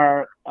they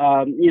are,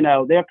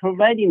 they're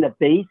providing the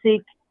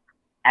basic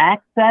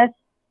access,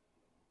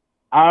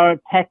 our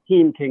tech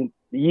team can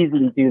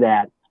easily do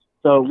that.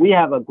 So we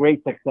have a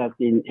great success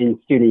in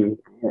student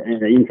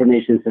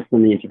information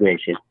system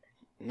integration.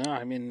 No,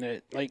 I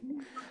mean, like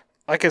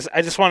I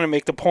just want to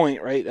make the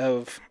point, right,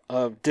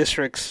 of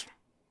districts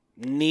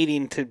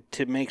needing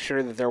to make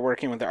sure that they're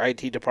working with their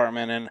IT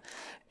department.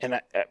 And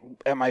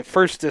at my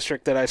first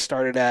district that I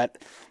started at,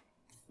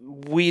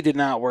 we did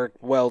not work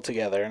well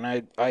together.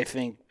 And I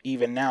think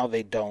even now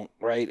they don't,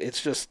 right?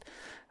 It's just,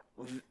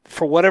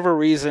 for whatever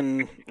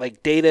reason,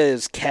 like data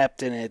is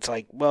kept and it's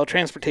like, well,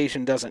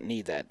 transportation doesn't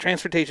need that.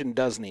 Transportation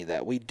does need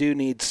that. We do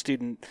need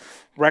student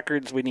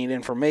records. We need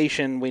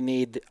information. We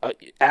need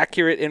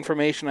accurate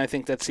information. I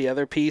think that's the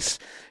other piece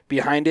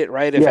behind it,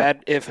 right?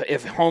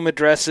 If home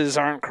addresses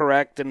aren't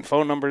correct and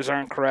phone numbers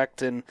aren't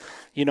correct, and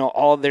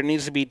there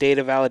needs to be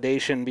data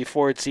validation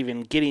before it's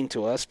even getting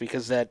to us,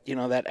 because that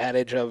that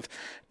adage of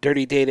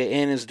dirty data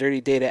in is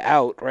dirty data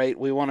out, right?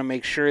 We want to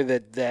make sure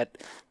that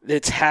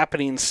it's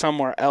happening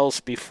somewhere else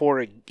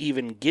before it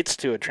even gets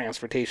to a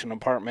transportation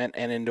department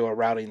and into a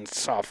routing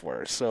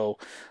software. So,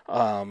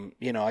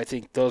 I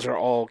think those are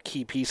all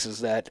key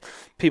pieces that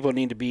people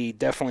need to be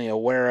definitely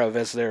aware of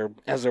as they're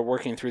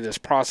working through this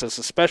process,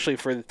 especially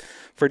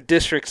for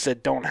districts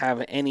that don't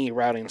have any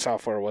routing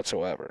software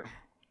whatsoever.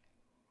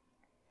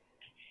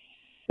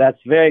 That's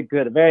very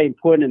good, very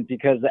important,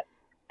 because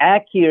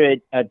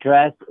accurate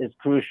address is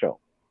crucial.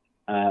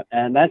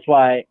 And that's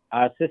why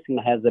our system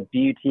has a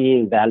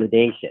built-in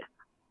validation.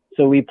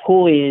 So we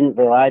pull in a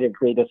variety of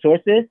data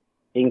sources,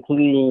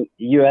 including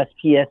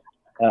USPS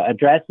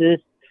addresses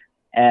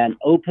and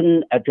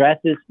open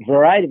addresses,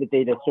 variety of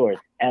data source.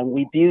 And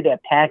we build a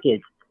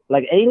package.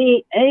 Like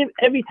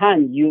every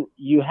time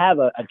you have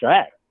an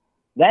address,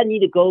 that need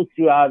to go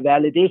through our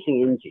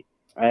validation engine,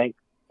 right?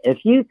 If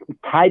you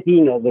type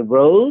in the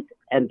road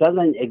and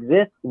doesn't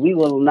exist, we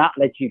will not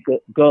let you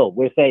go.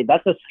 We'll say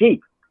that's a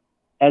street.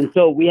 And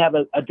so we have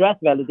an address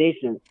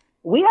validation.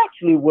 We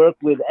actually work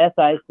with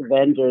SIS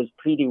vendors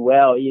pretty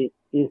well.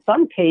 In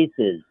some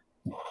cases,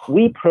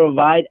 we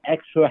provide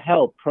extra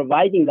help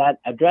providing that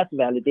address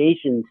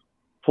validation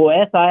for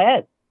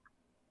SIS.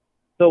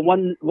 So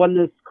when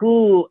the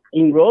school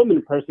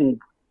enrollment person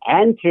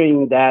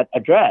entering that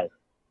address,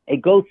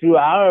 it goes through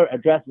our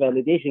address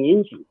validation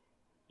engine.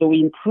 So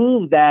we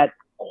improve that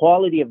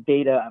quality of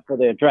data for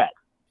the address,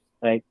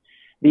 right?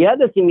 The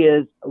other thing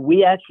is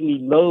we actually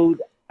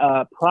load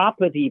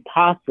property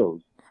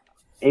parcels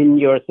in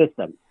your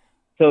system.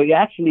 So you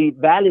actually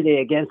validate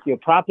against your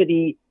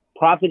property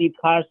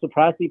parcel,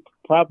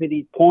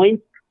 property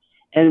points.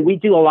 And we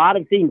do a lot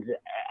of things.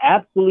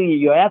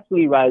 You're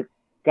absolutely right.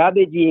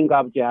 Garbage in,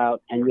 garbage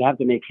out, and you have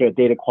to make sure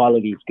data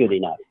quality is good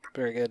enough.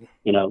 Very good.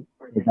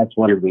 That's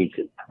one of the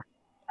reasons.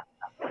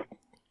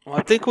 Well,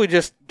 I think we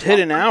just hit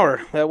an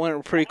hour. That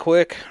went pretty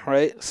quick,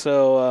 right?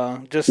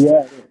 So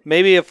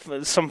maybe if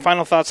some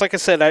final thoughts. Like I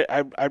said,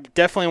 I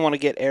definitely want to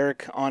get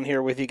Eric on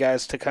here with you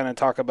guys to kind of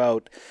talk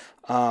about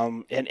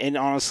and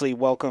honestly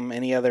welcome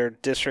any other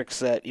districts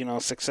that,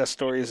 success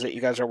stories that you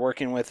guys are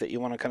working with that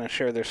you want to kind of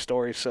share their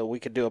stories, so we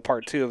could do a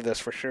part 2 of this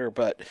for sure.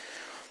 But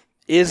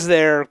is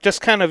there just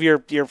kind of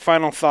your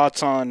final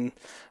thoughts on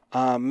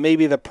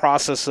maybe the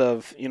process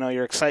of,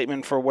 your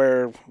excitement for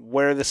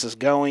where this is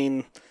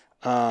going?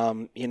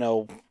 Kind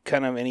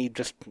of any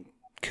just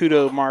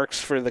kudo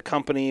marks for the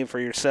company, for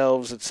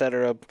yourselves, et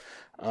cetera,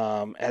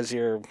 as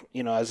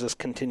this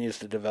continues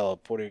to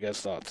develop. What are your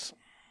guys' thoughts?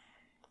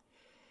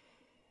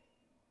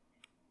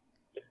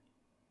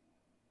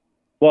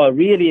 Well, I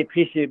really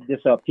appreciate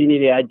this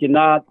opportunity. I did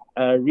not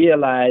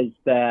realize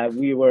that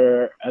we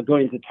were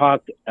going to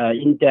talk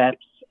in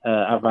depth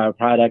of our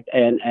product,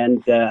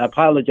 and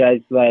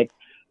apologize.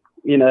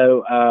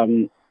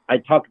 I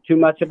talk too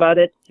much about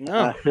it.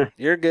 No,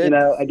 you're good.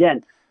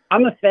 Again,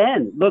 I'm a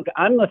fan. Look,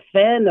 I'm a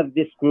fan of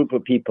this group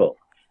of people.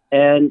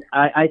 And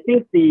I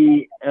think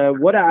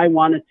what I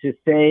wanted to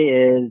say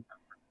is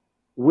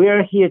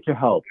we're here to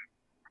help.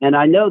 And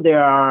I know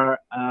there are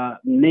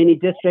many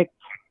districts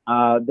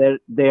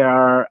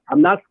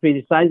I'm not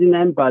criticizing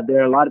them, but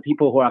there are a lot of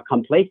people who are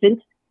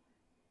complacent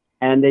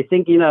and they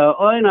think,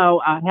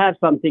 I have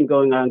something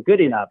going on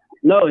good enough.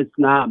 No, it's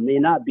not, may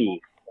not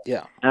be.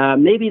 Yeah.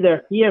 Maybe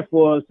they're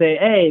fearful, say,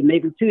 hey,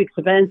 maybe too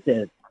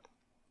expensive.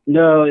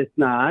 No, it's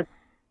not.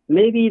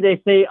 Maybe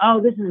they say,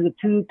 oh, this is a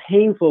too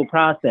painful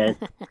process.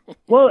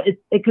 Well,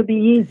 it could be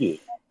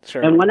easy.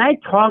 Sure. And when I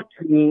talk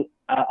to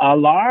a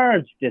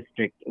large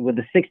district with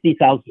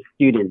 60,000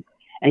 students,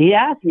 and he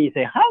asked me,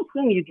 say, how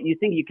soon you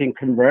think you can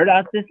convert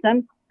our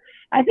system?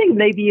 I think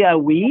maybe a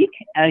week.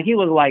 And he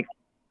was like,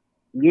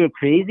 you're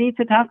crazy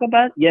to talk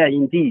about? Yeah,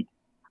 indeed.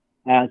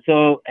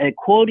 So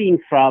quoting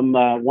from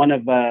one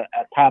of a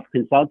top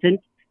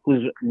consultants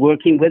who's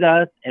working with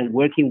us and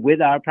working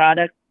with our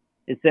product,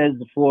 it says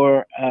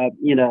for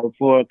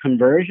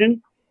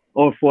conversion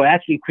or for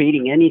actually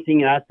creating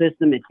anything in our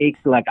system, it takes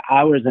like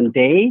hours and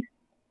days.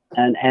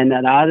 And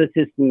another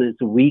system is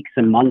weeks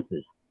and months.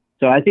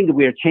 So I think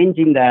we're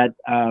changing that,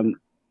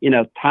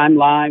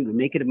 timeline. We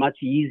make it much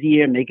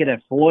easier, make it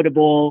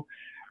affordable.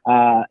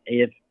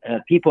 If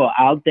people are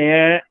out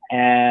there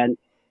and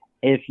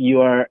if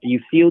you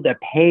feel the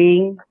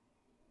pain,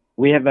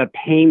 we have a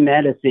pain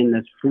medicine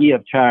that's free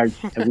of charge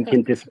and we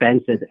can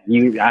dispense it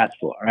you ask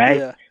for, right?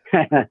 Yeah.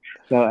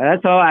 So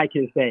that's all I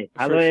can say.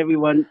 Hello,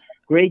 everyone.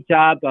 Great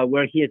job.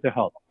 We're here to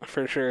help.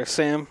 For sure.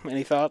 Sam,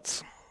 any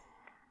thoughts?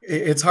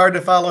 It's hard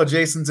to follow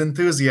Jason's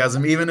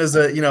enthusiasm, even as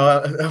a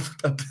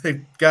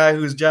big guy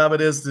whose job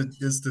it is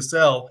to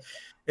sell.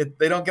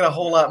 They don't get a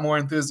whole lot more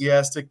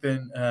enthusiastic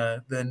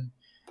than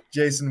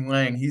Jason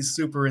Wang. He's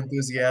super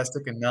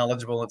enthusiastic and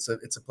knowledgeable. It's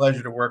a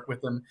pleasure to work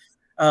with him.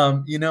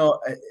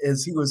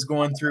 As he was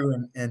going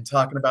through and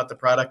talking about the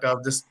product, I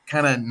was just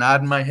kind of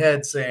nodding my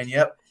head, saying,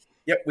 "Yep,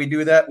 we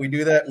do that.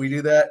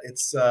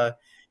 It's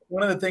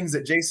one of the things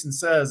that Jason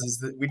says is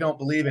that we don't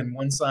believe in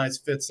one size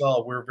fits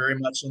all. We're very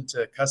much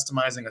into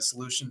customizing a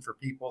solution for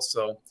people.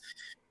 So,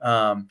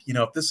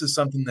 if this is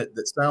something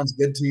that sounds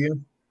good to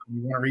you,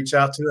 you want to reach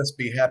out to us,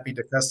 be happy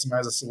to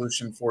customize a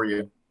solution for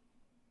you."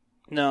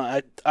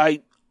 No,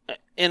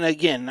 and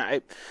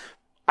again,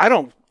 I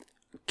don't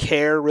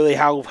care really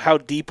how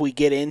deep we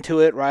get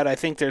into it, right? I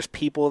think there's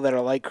people that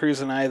are like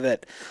Cruz and I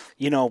that,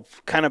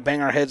 kind of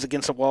bang our heads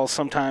against the wall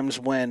sometimes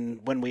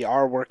when we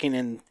are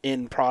working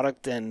in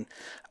product and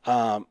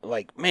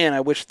man,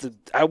 I wish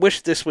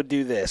this would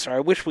do this, or I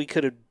wish we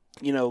could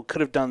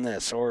have done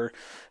this, or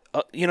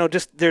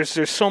just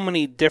there's so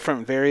many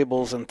different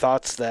variables and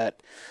thoughts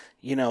that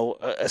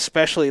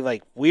especially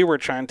like we were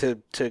trying to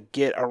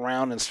get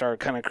around and start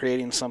kind of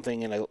creating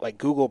something in a like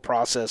Google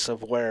process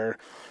of where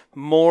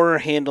more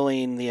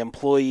handling the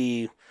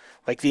employee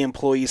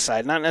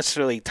side, not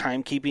necessarily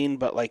timekeeping,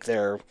 but like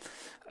their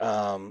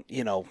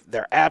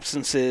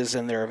absences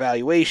and their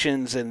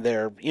evaluations and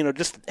their,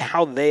 just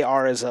how they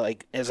are as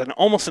an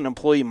almost an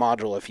employee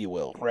module, if you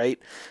will, right?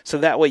 So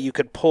that way you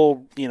could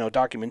pull,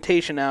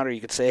 documentation out, or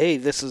you could say, hey,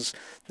 this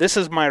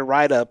is my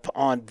write-up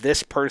on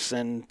this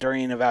person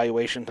during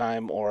evaluation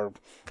time or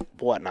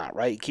whatnot,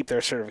 right? You keep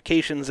their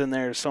certifications in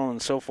there, so on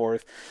and so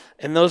forth.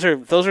 And those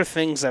are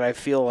things that I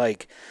feel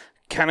like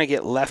kind of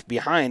get left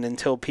behind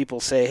until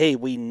people say, hey,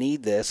 we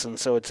need this. And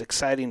so it's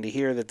exciting to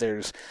hear that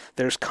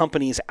there's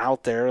companies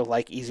out there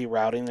like Easy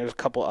Routing, there's a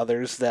couple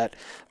others that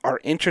are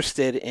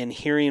interested in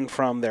hearing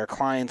from their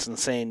clients and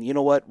saying, you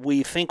know what,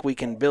 we think we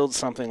can build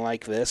something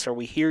like this, or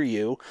we hear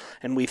you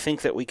and we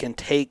think that we can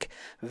take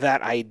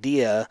that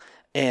idea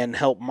and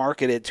help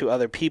market it to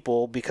other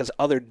people, because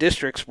other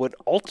districts would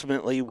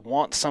ultimately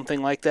want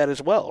something like that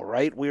as well,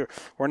 right? We're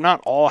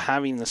not all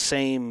having the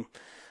same.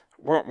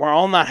 We're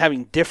all not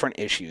having different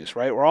issues,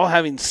 right? We're all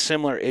having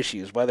similar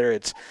issues, whether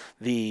it's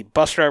the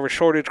bus driver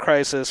shortage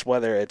crisis,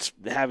 whether it's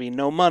having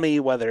no money,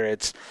 whether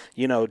it's,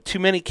 too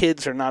many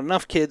kids or not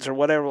enough kids or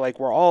whatever.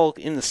 Like, we're all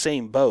in the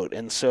same boat.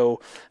 And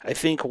so I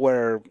think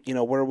where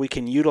we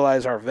can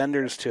utilize our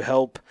vendors to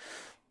help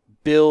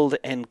build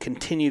and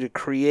continue to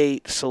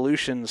create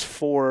solutions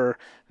for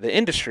the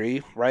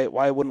industry, right?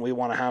 Why wouldn't we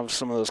want to have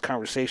some of those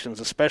conversations,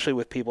 especially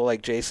with people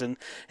like Jason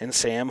and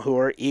Sam, who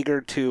are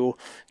eager to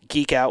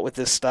geek out with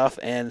this stuff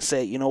and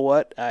say, you know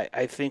what,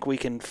 I think we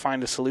can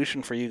find a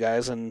solution for you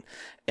guys and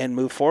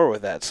move forward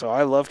with that. So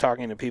I love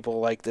talking to people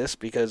like this,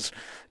 because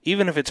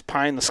even if it's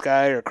pie in the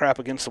sky or crap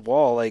against the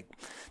wall, like,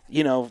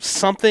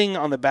 something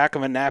on the back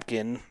of a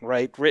napkin,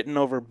 right, written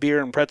over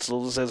beer and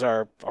pretzels, as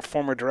our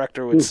former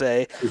director would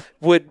say,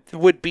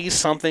 would be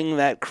something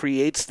that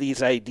creates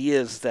these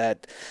ideas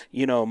that,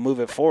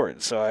 move it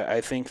forward. So I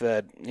think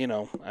that,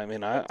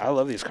 I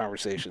love these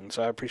conversations.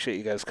 So I appreciate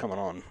you guys coming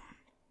on.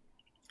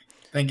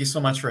 Thank you so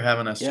much for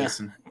having us,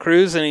 Jason.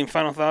 Cruz, any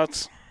final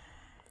thoughts?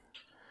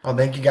 Well,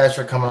 thank you guys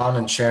for coming on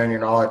and sharing your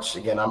knowledge.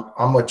 Again,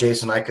 I'm with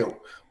Jason.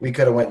 We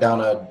could have went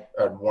down a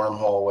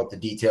wormhole with the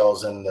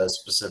details and the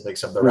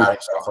specifics of the routing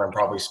software and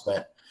probably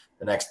spent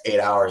the next 8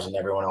 hours and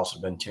everyone else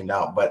would have been tuned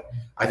out. But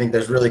I think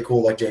there's really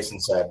cool, like Jason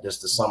said,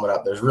 just to sum it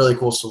up, there's really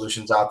cool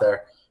solutions out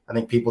there. I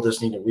think people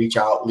just need to reach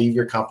out, leave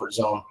your comfort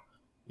zone.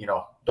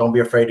 Don't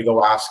be afraid to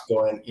go ask,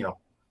 go in,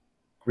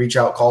 reach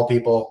out, call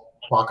people,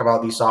 talk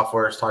about these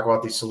softwares, talk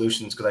about these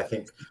solutions, because I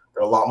think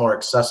they're a lot more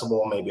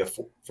accessible, maybe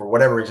for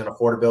whatever reason,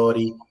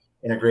 affordability,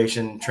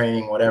 integration,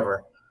 training,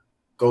 whatever.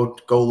 Go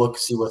look,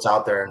 see what's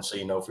out there, and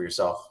so for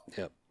yourself.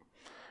 Yep.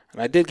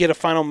 And I did get a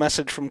final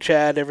message from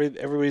Chad.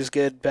 Everybody's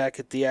good back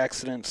at the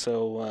accident,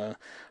 so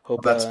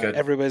hope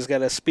everybody's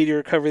got a speedy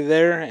recovery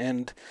there.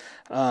 And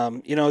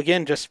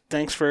again, just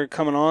thanks for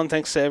coming on.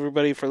 Thanks to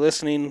everybody for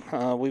listening.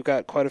 We've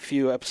got quite a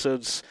few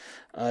episodes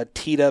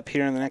teed up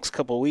here in the next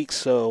couple of weeks,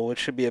 so it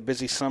should be a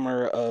busy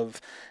summer of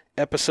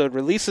episode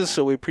releases.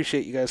 So we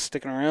appreciate you guys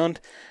sticking around.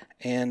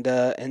 And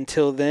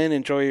until then,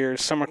 enjoy your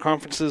summer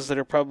conferences that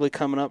are probably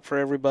coming up for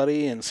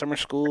everybody, and summer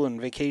school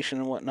and vacation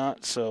and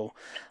whatnot. So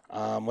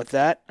with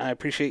that, I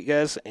appreciate you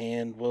guys,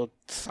 and we'll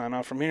sign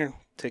off from here.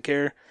 Take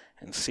care,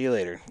 and see you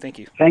later. Thank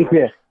you. Thank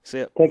you. See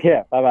ya. Take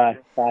care. Bye-bye.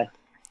 Bye.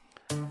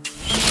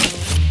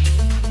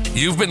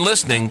 You've been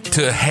listening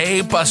to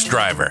Hey Bus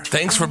Driver.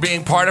 Thanks for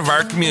being part of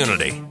our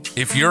community.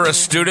 If you're a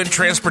student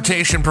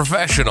transportation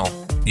professional,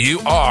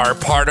 you are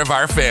part of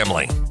our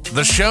family.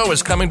 The show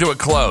is coming to a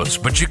close,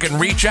 but you can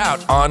reach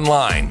out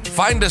online.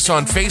 Find us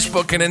on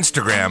Facebook and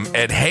Instagram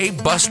at Hey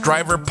Bus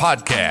Driver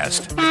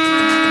Podcast.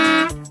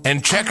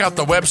 And check out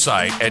the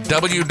website at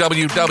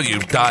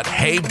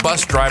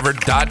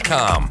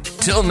www.heybusdriver.com.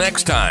 Till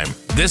next time,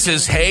 this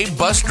is Hey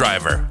Bus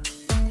Driver,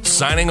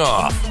 signing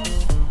off.